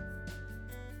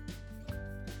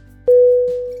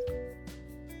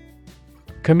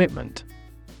 Commitment.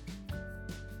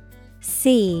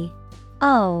 COMMITment.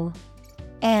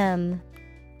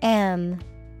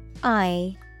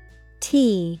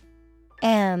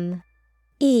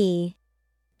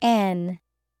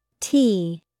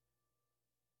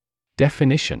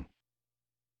 Definition: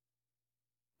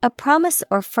 A promise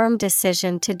or firm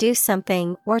decision to do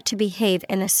something or to behave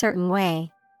in a certain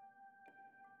way.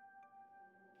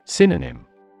 Synonym: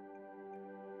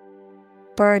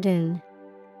 Burden,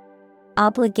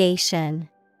 obligation,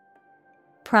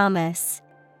 promise.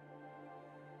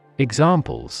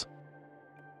 Examples: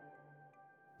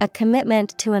 a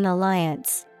commitment to an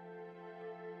alliance.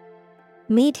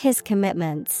 Meet his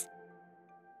commitments.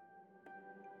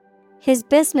 His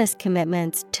business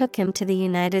commitments took him to the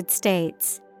United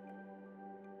States.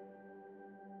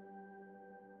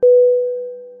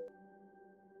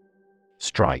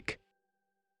 Strike.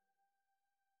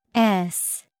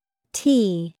 S-T-R-I-K-E.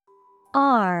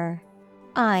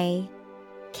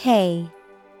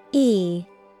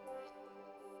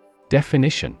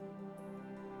 Definition: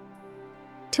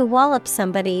 to wallop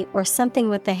somebody or something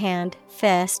with the hand,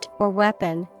 fist, or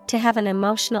weapon, to have an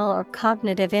emotional or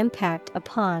cognitive impact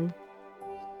upon.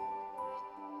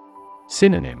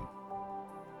 Synonym: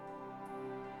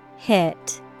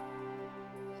 Hit,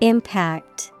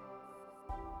 impact,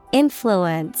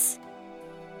 influence.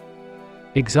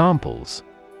 Examples: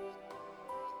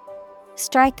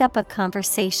 Strike up a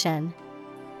conversation.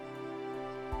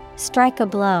 Strike a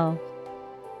blow.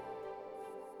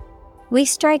 We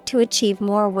strike to achieve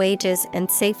more wages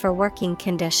and safer working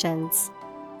conditions.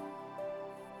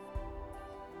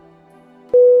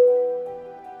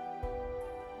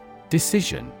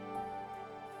 Decision.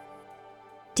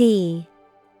 D-E-C-I-S-I-O-N.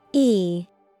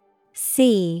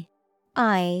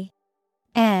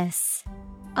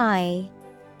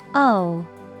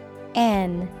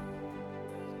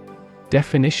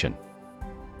 Definition: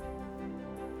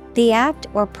 the act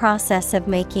or process of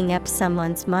making up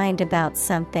someone's mind about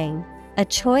something, a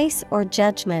choice or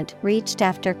judgment reached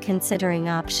after considering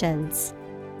options.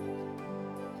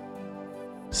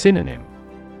 Synonym: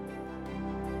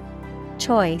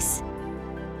 choice,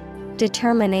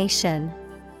 determination,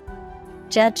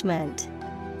 judgment.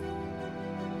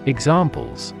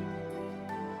 Examples: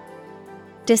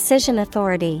 decision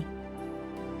authority.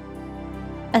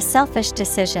 A selfish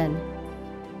decision.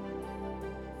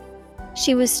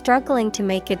 She was struggling to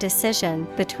make a decision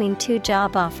between two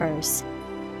job offers.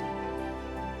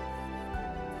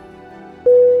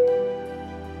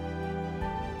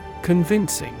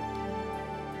 Convincing.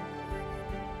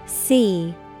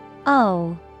 C-O-N-V-I-N-C-I-N-G.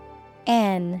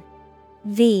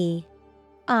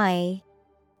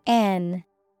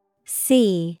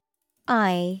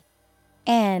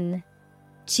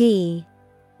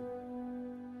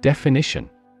 Definition: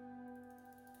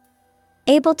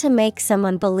 able to make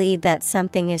someone believe that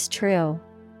something is true.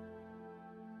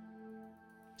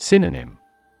 Synonym: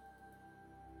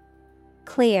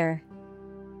 clear,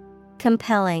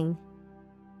 compelling,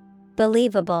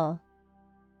 believable.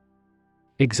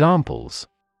 Examples: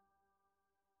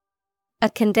 a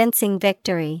convincing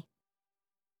victory.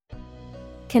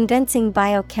 Convincing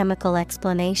biochemical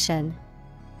explanation.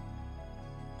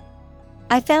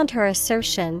 I found her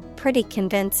assertion pretty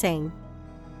convincing.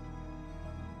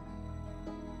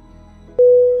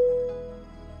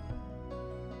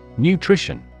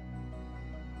 Nutrition.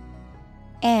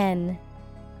 N-U-T-R-I-T-I-O-N.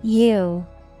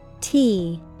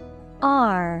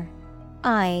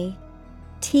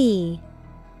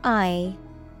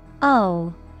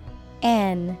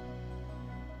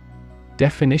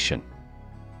 Definition: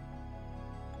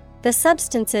 the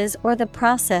substances or the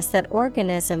process that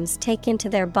organisms take into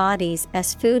their bodies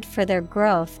as food for their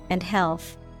growth and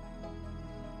health.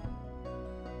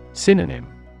 Synonym: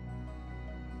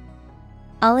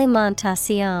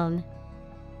 alimentación,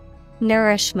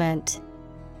 nourishment,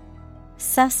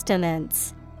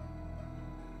 sustenance.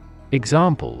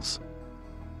 Examples: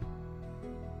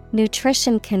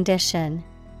 nutrition condition,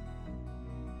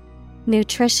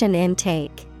 nutrition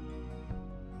intake.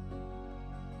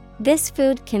 This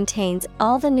food contains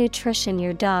all the nutrition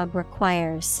your dog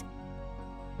requires.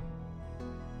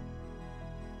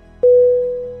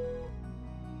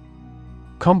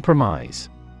 Compromise.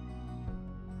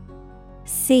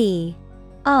 C-O-M-P-R-O-M-I-S-E.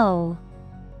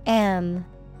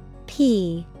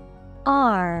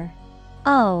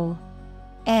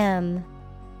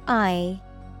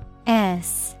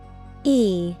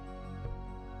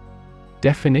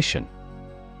 Definition: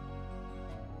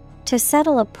 to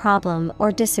settle a problem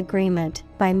or disagreement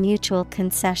by mutual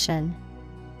concession.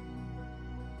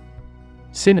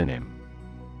 Synonym: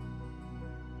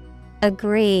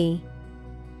 agree,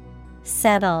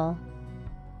 settle,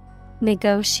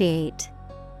 negotiate.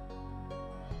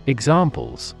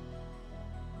 Examples: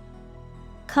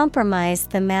 compromise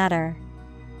the matter.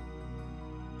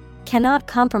 Cannot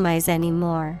compromise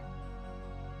anymore.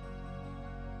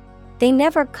 They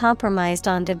never compromised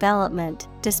on development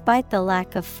despite the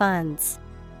lack of funds.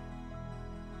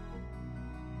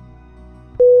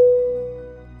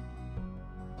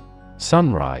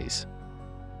 Sunrise.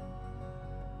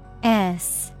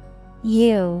 S-U-N-R-I-S-E.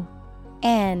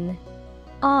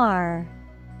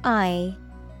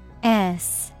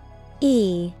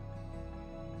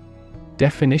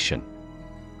 Definition: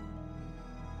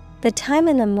 The time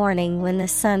in the morning when the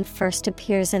sun first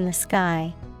appears in the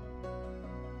sky.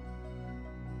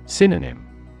 Synonym: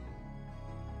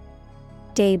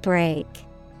 Daybreak,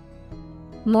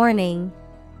 morning,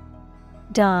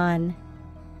 dawn.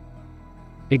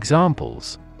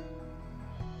 Examples: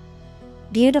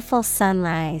 Beautiful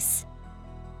sunrise.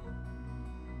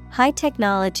 High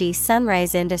technology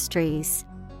sunrise industries.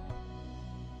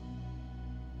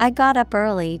 I got up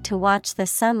early to watch the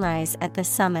sunrise at the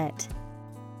summit.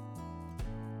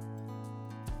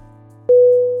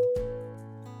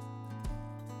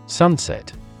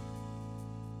 Sunset.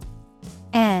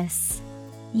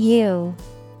 S-U-N-S-E-T.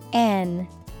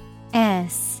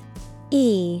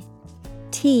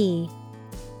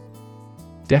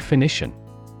 Definition: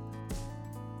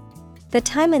 The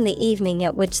time in the evening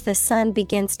at which the sun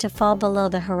begins to fall below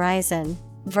the horizon.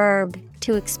 Verb,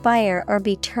 to expire or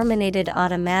be terminated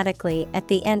automatically at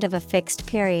the end of a fixed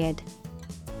period.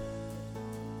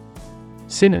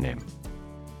 Synonym: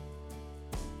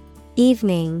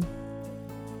 Evening,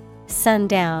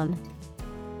 sundown,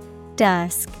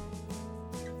 dusk.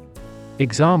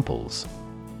 Examples: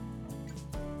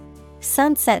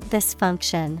 Sunset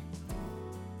dysfunction.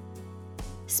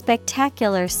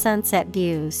 Spectacular sunset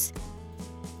views.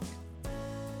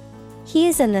 He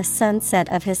is in the sunset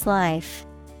of his life.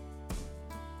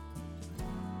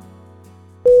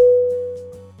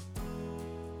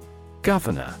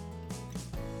 Governor.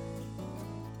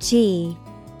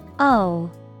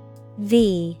 G-O-V-E-R-N-O-R.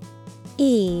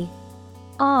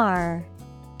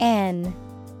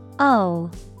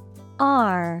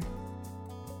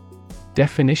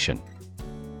 Definition: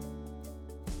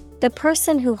 The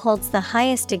person who holds the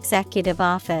highest executive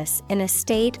office in a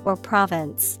state or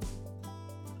province.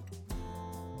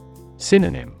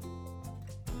 Synonym: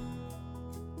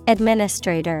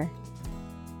 Administrator,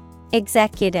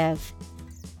 executive,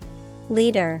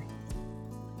 leader.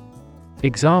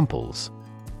 Examples: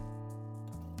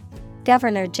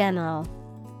 Governor General.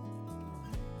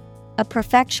 A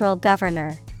prefectural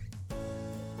governor.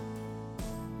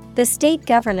 The state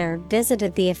governor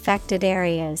visited the affected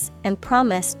areas and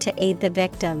promised to aid the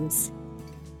victims.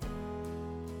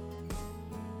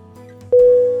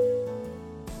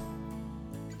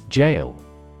 Jail.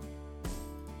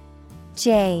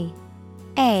 J-A-I-L.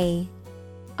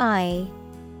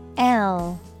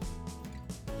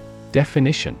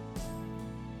 Definition: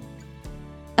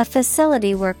 A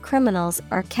facility where criminals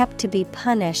are kept to be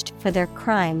punished for their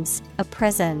crimes, a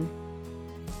prison.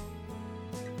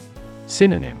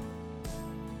 Synonym: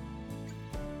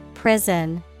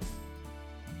 Prison,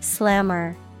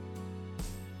 slammer,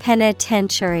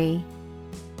 penitentiary.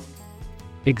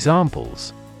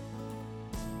 Examples: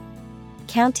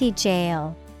 County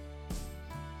jail.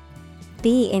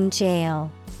 Be in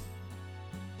jail.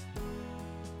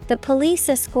 The police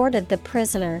escorted the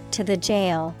prisoner to the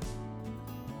jail.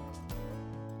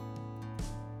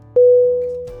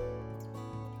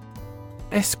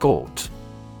 Escort.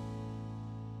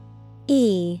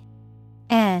 E-S-C-O-R-T.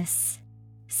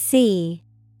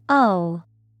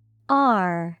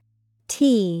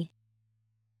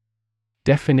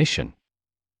 Definition: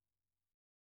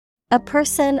 A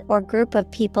person or group of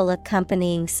people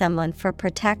accompanying someone for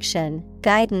protection,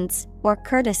 guidance, or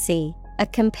courtesy, a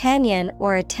companion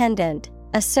or attendant,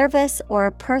 a service or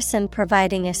a person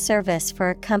providing a service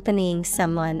for accompanying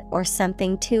someone or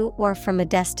something to or from a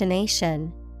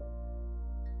destination.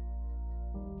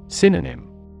 Synonym: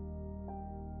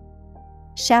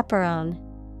 Chaperone,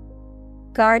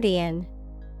 guardian,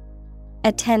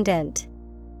 attendant.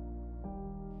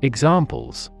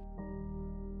 Examples: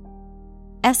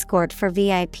 Escort for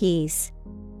VIPs.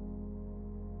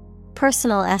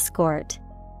 Personal escort.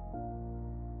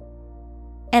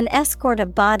 An escort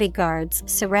of bodyguards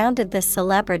surrounded the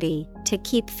celebrity to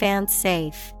keep fans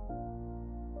safe.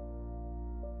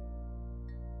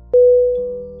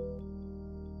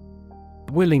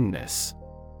 Willingness.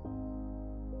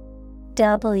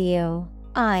 W-I-L-L-I-N-E-S-S.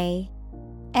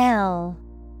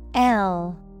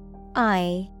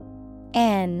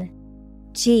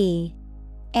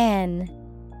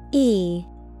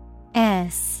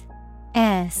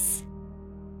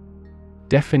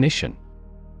 Definition: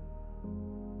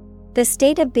 The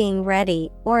state of being ready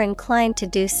or inclined to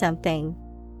do something.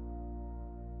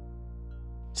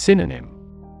 Synonym: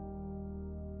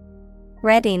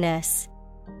 Readiness,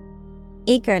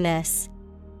 eagerness,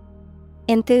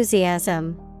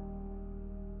 enthusiasm.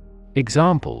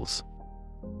 Examples: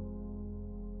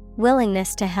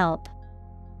 Willingness to help.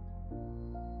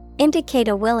 Indicate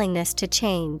a willingness to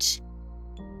change.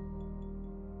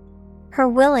 Her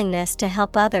willingness to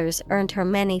help others earned her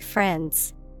many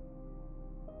friends.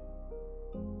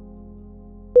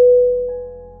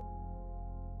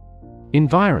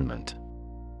 Environment.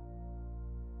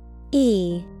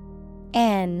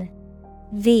 ENVIRONMENT.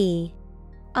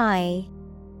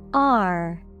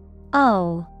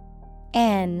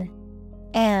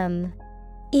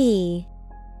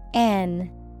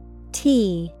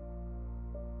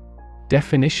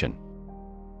 Definition.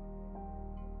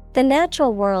 The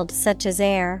natural world such as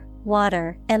air,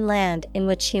 water, and land in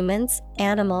which humans,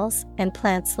 animals, and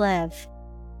plants live.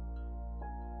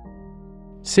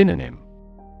 Synonym.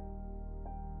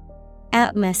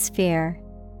 Atmosphere,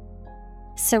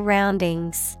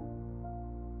 surroundings,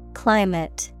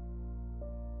 climate.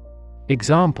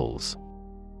 Examples.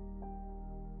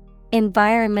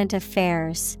 Environment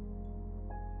affairs.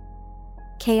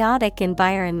 Chaotic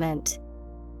environment.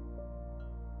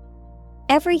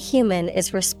 Every human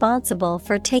is responsible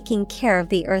for taking care of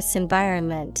the Earth's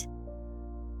environment.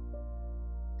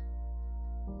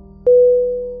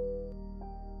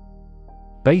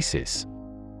 Basis.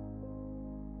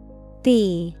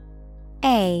 BASIS.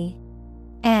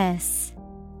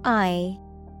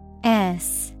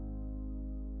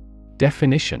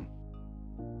 Definition.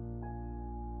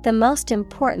 The most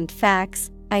important facts,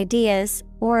 ideas,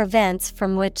 or events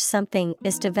from which something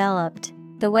is developed.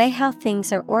 The way how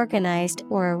things are organized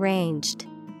or arranged.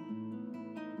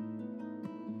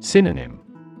 Synonym.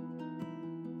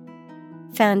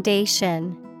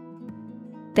 Foundation,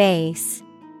 base,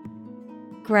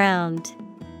 ground.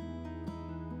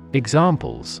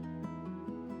 Examples.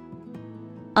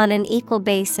 On an equal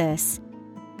basis.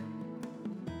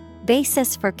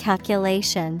 Basis for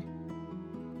calculation.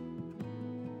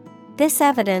 This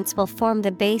evidence will form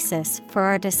the basis for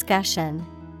our discussion.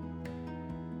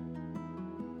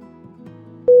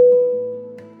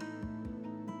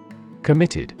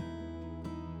 Committed.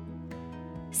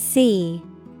 COMMITTED.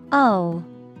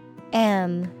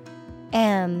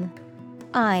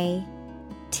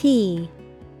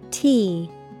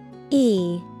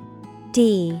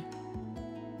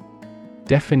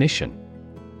 Definition.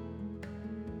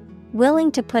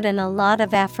 Willing to put in a lot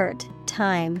of effort,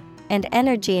 time, and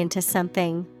energy into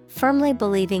something, firmly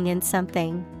believing in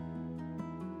something.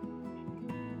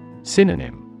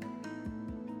 Synonym.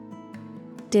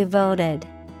 Devoted,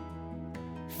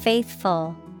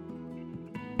 faithful,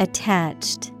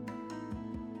 attached.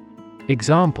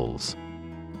 Examples.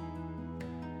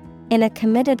 In a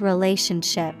committed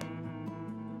relationship.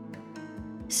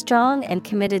 Strong and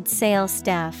committed sales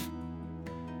staff.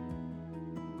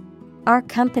 Our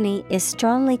company is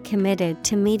strongly committed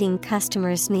to meeting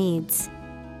customers' needs.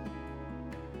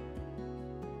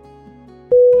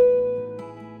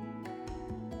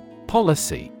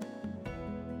 Policy.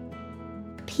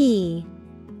 POLICY.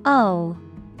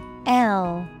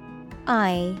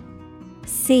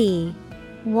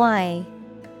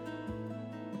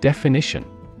 Definition.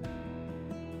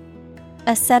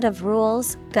 A set of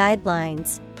rules,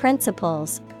 guidelines,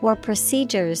 principles, or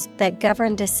procedures that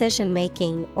govern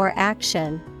decision-making or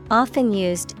action, often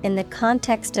used in the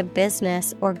context of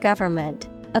business or government.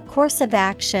 A course of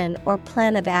action or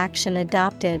plan of action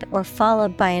adopted or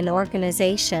followed by an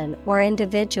organization or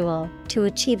individual to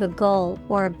achieve a goal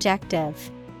or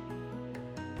objective.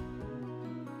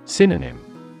 Synonym.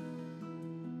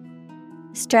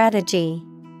 Strategy,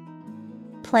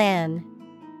 plan,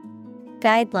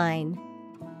 guideline.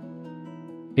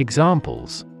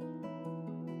 Examples.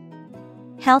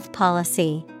 Health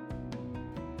policy.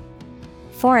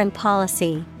 Foreign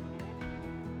policy.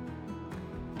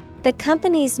 The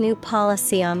company's new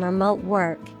policy on remote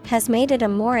work has made it a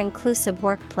more inclusive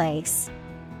workplace.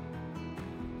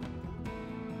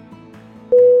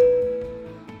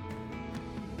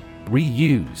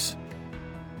 Reuse.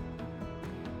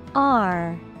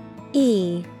 REUSE.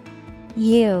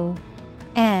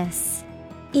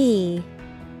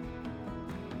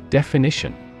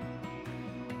 Definition.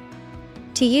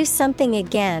 To use something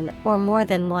again or more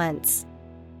than once.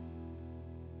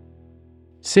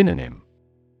 Synonym.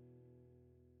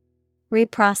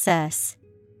 Reprocess,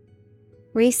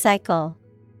 recycle,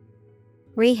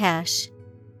 rehash.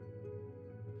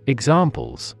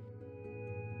 Examples.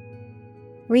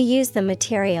 Reuse the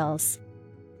materials.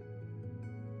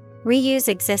 Reuse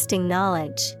existing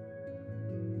knowledge.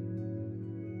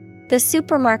 The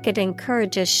supermarket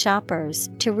encourages shoppers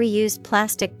to reuse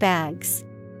plastic bags.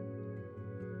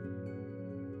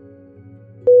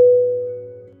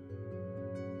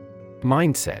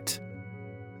 Mindset.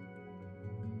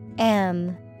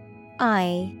 MINDSET.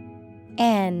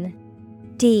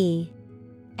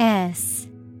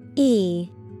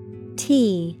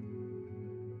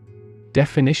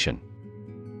 Definition.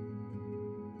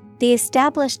 The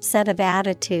established set of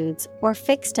attitudes or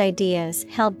fixed ideas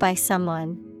held by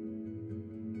someone.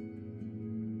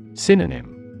 Synonym.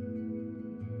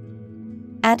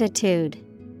 Attitude,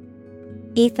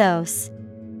 ethos,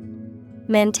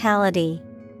 mentality.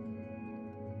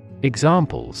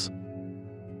 Examples: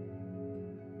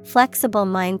 Flexible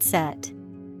mindset.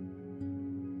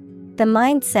 The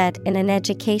mindset in an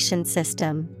education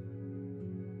system.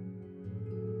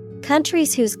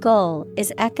 Countries whose goal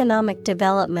is economic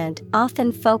development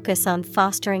often focus on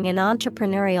fostering an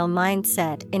entrepreneurial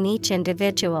mindset in each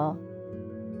individual.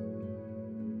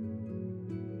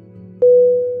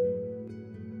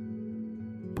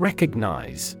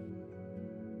 Recognize.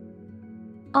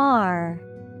 RECOGNIZE.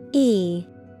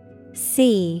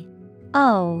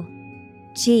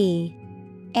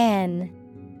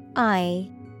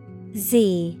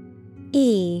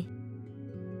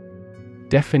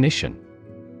 Definition: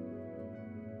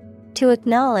 To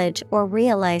acknowledge or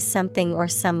realize something or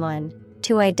someone,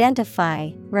 to identify,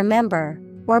 remember,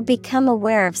 or become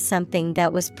aware of something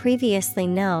that was previously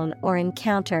known or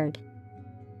encountered.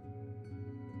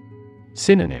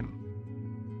 Synonym: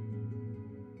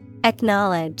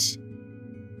 Acknowledge,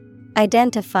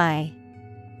 identify,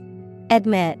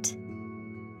 admit.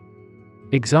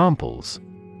 Examples: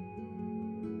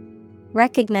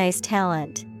 Recognize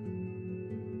talent,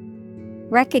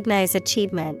 recognize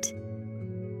achievement.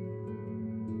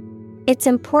 It's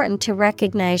important to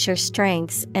recognize your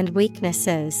strengths and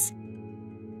weaknesses.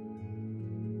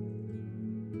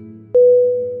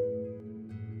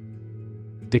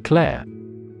 Declare.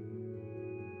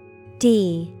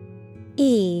 DECLARE.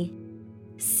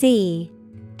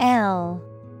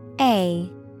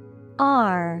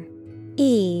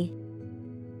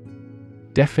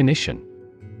 Definition: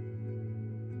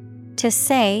 To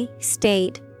say,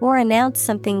 state, or announce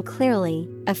something clearly,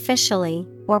 officially,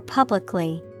 or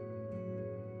publicly.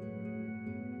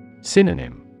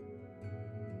 Synonym: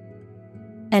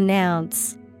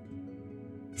 Announce,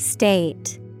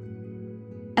 state,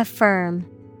 affirm.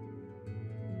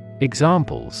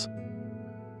 Examples: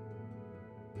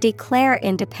 Declare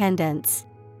independence,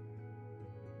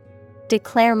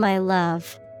 declare my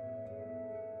love.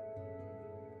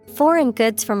 Foreign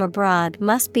goods from abroad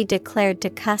must be declared to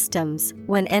customs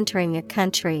when entering a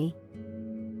country.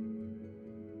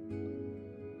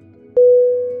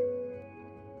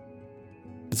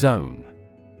 Zone.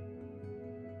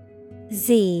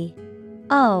 ZONE.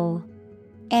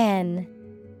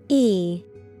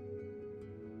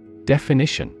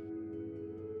 Definition: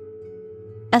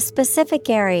 A specific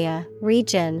area,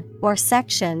 region, or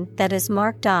section that is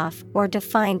marked off or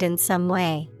defined in some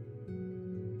way.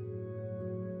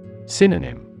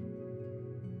 Synonym: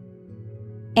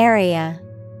 Area,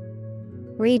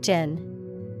 region,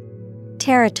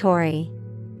 territory.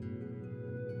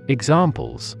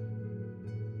 Examples: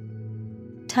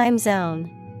 Time zone,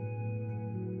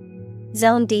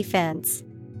 zone defense.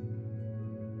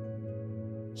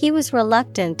 He was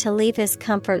reluctant to leave his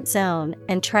comfort zone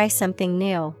and try something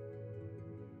new.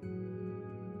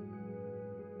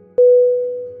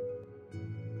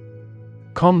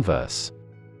 Converse.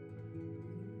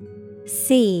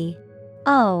 CONVERSE.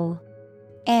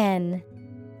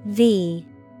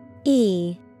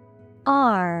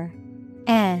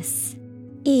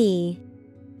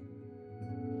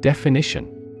 Definition: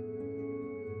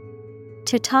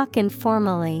 To talk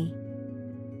informally.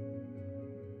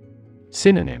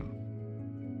 Synonym: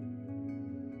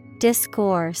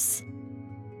 Discourse,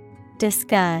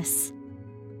 discuss,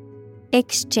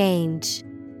 exchange.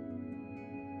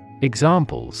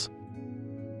 Examples: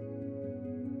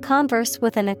 Converse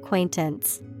with an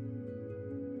acquaintance.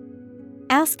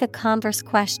 Ask a converse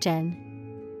question.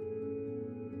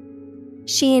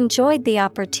 She enjoyed the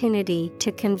opportunity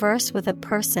to converse with a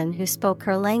person who spoke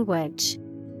her language.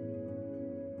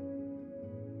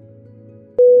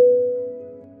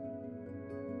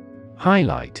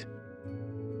 Highlight.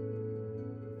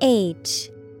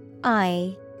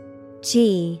 HIGHLIGHT.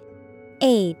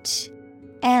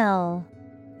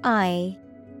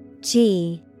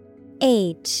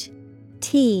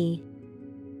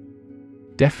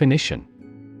 Definition: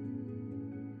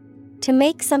 To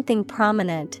make something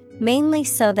prominent, mainly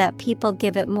so that people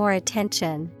give it more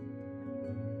attention.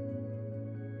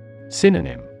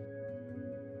 Synonym: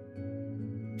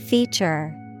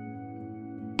 Feature,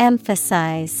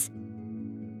 emphasize,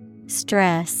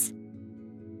 stress.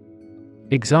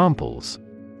 Examples: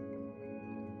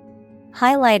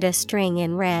 Highlight a string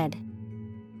in red.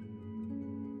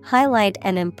 Highlight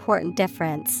an important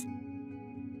difference.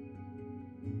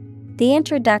 The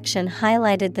introduction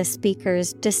highlighted the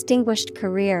speaker's distinguished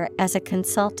career as a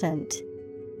consultant.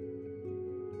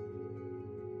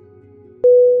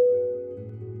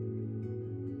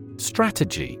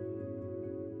 Strategy.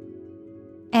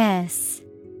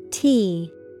 T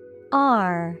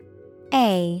R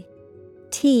A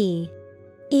T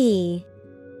E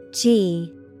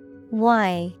G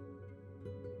Y.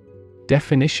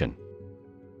 Definition: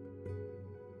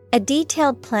 a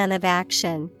detailed plan of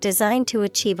action designed to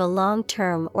achieve a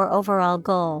long-term or overall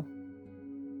goal.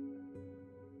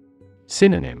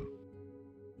 Synonym: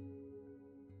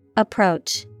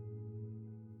 Approach,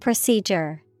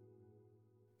 procedure,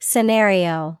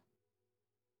 scenario.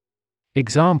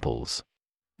 Examples: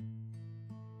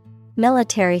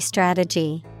 military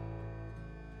strategy.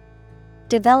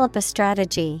 Develop a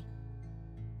strategy.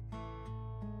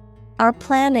 Our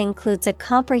plan includes a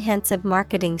comprehensive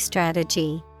marketing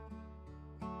strategy.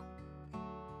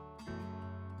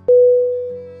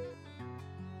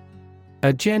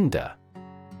 Agenda.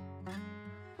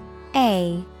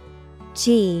 A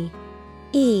G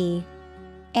E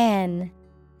N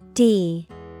D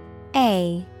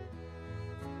A.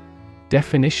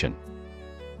 Definition: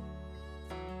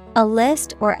 a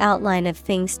list or outline of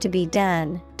things to be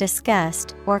done,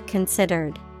 discussed, or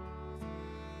considered.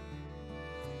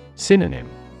 Synonym: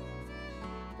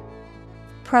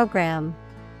 program,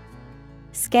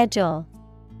 schedule,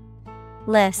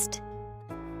 list.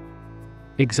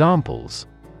 Examples: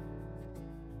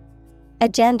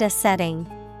 agenda setting.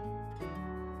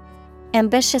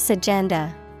 Ambitious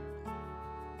agenda.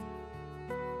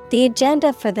 The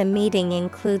agenda for the meeting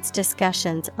includes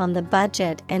discussions on the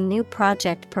budget and new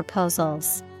project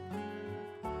proposals.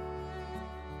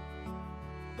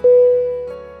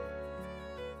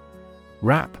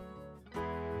 Wrap.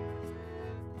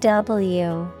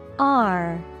 W-R-A-P.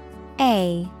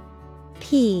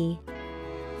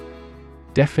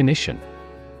 Definition: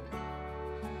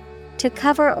 to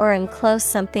cover or enclose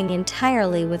something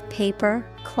entirely with paper,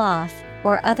 cloth,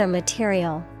 or other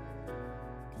material.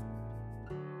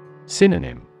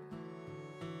 Synonym: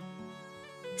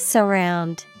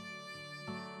 surround,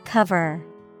 cover,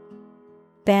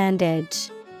 bandage.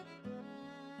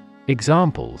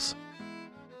 Examples: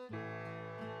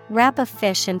 wrap a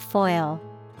fish in foil.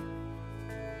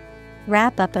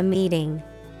 Wrap up a meeting.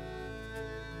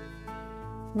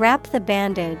 Wrap the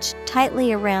bandage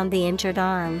tightly around the injured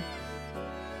arm.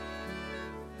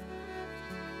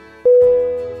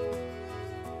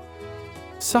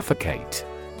 Suffocate.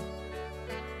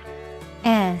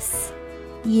 S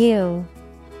U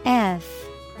F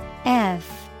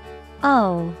F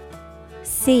O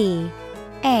C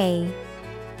A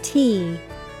T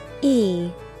E.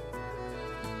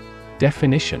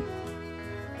 Definition: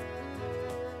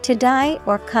 to die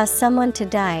or cause someone to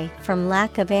die from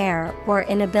lack of air or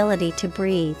inability to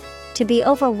breathe. To be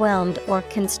overwhelmed or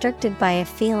constricted by a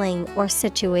feeling or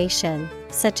situation,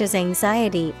 such as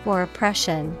anxiety or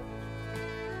oppression.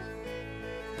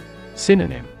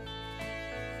 Synonym: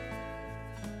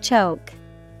 choke,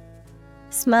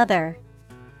 smother,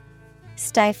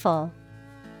 stifle.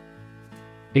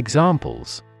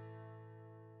 Examples: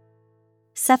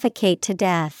 suffocate to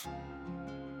death.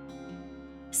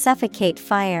 Suffocate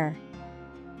fire.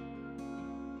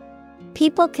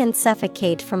 People can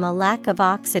suffocate from a lack of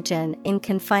oxygen in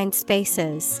confined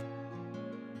spaces.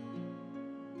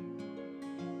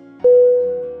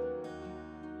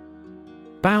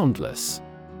 Boundless.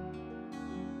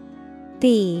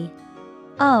 B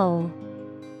O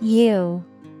U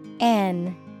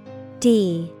N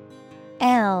D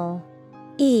L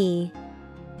E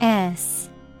S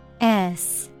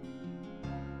S.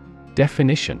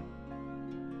 Definition: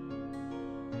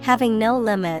 having no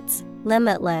limits,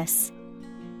 limitless.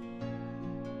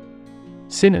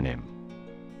 Synonym: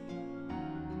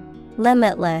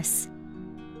 limitless,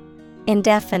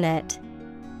 indefinite,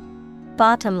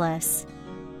 bottomless.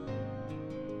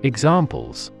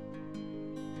 Examples: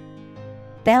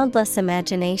 boundless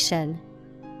imagination.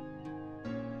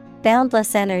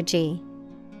 Boundless energy.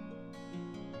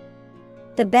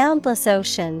 The boundless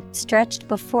ocean stretched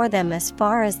before them as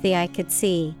far as the eye could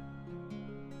see.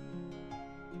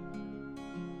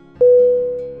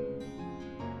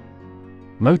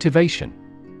 Motivation.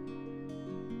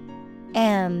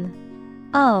 M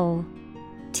O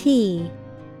T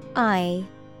I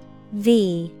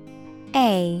V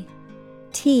A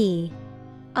T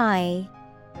I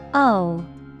O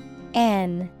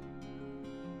N.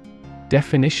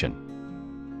 Definition: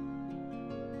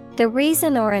 the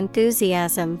reason or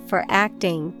enthusiasm for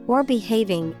acting or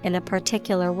behaving in a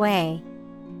particular way.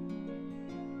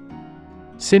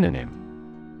 Synonym: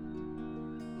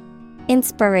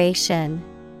 inspiration,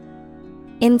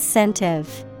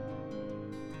 incentive,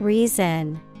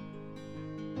 reason.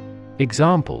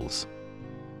 Examples: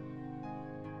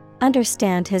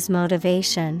 understand his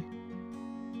motivation.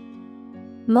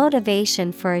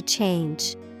 Motivation for a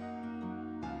change.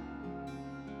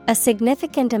 A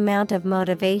significant amount of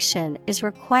motivation is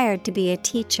required to be a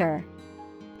teacher.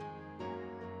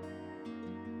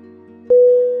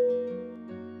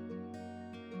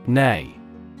 Nay.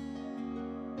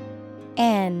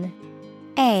 N-A-Y.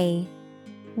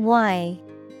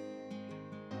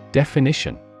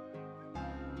 Definition.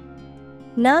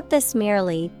 Not this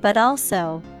merely, but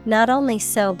also, not only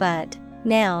so but,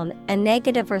 noun, a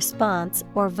negative response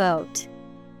or vote.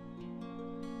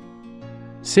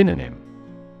 Synonym.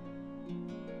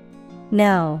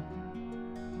 No.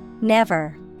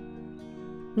 Never.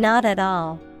 Not at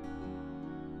all.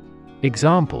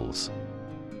 Examples.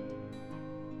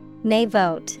 Nay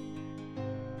vote.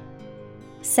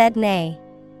 Said nay.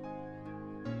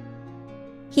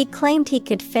 He claimed he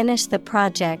could finish the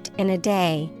project in a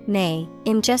day, nay,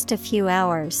 in just a few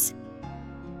hours.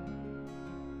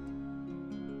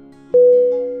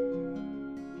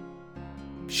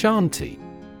 Shanty.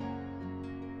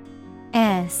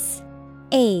 S-H-A-N-T-I.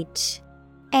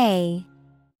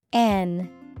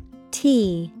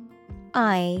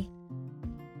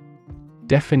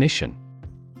 Definition.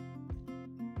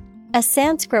 A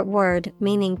Sanskrit word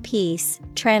meaning peace,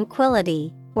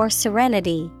 tranquility, or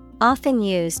serenity, often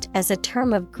used as a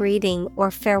term of greeting or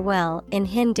farewell in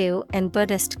Hindu and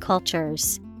Buddhist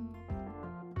cultures.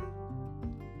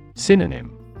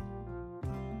 Synonym.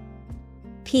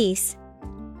 Peace,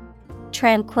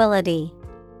 tranquility,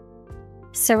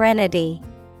 serenity.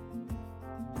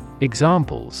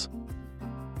 Examples.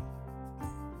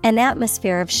 An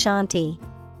atmosphere of Shanti.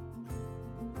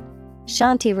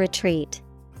 Shanti retreat.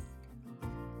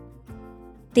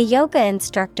 The yoga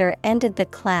instructor ended the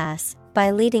class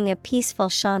by leading a peaceful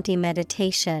Shanti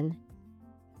meditation.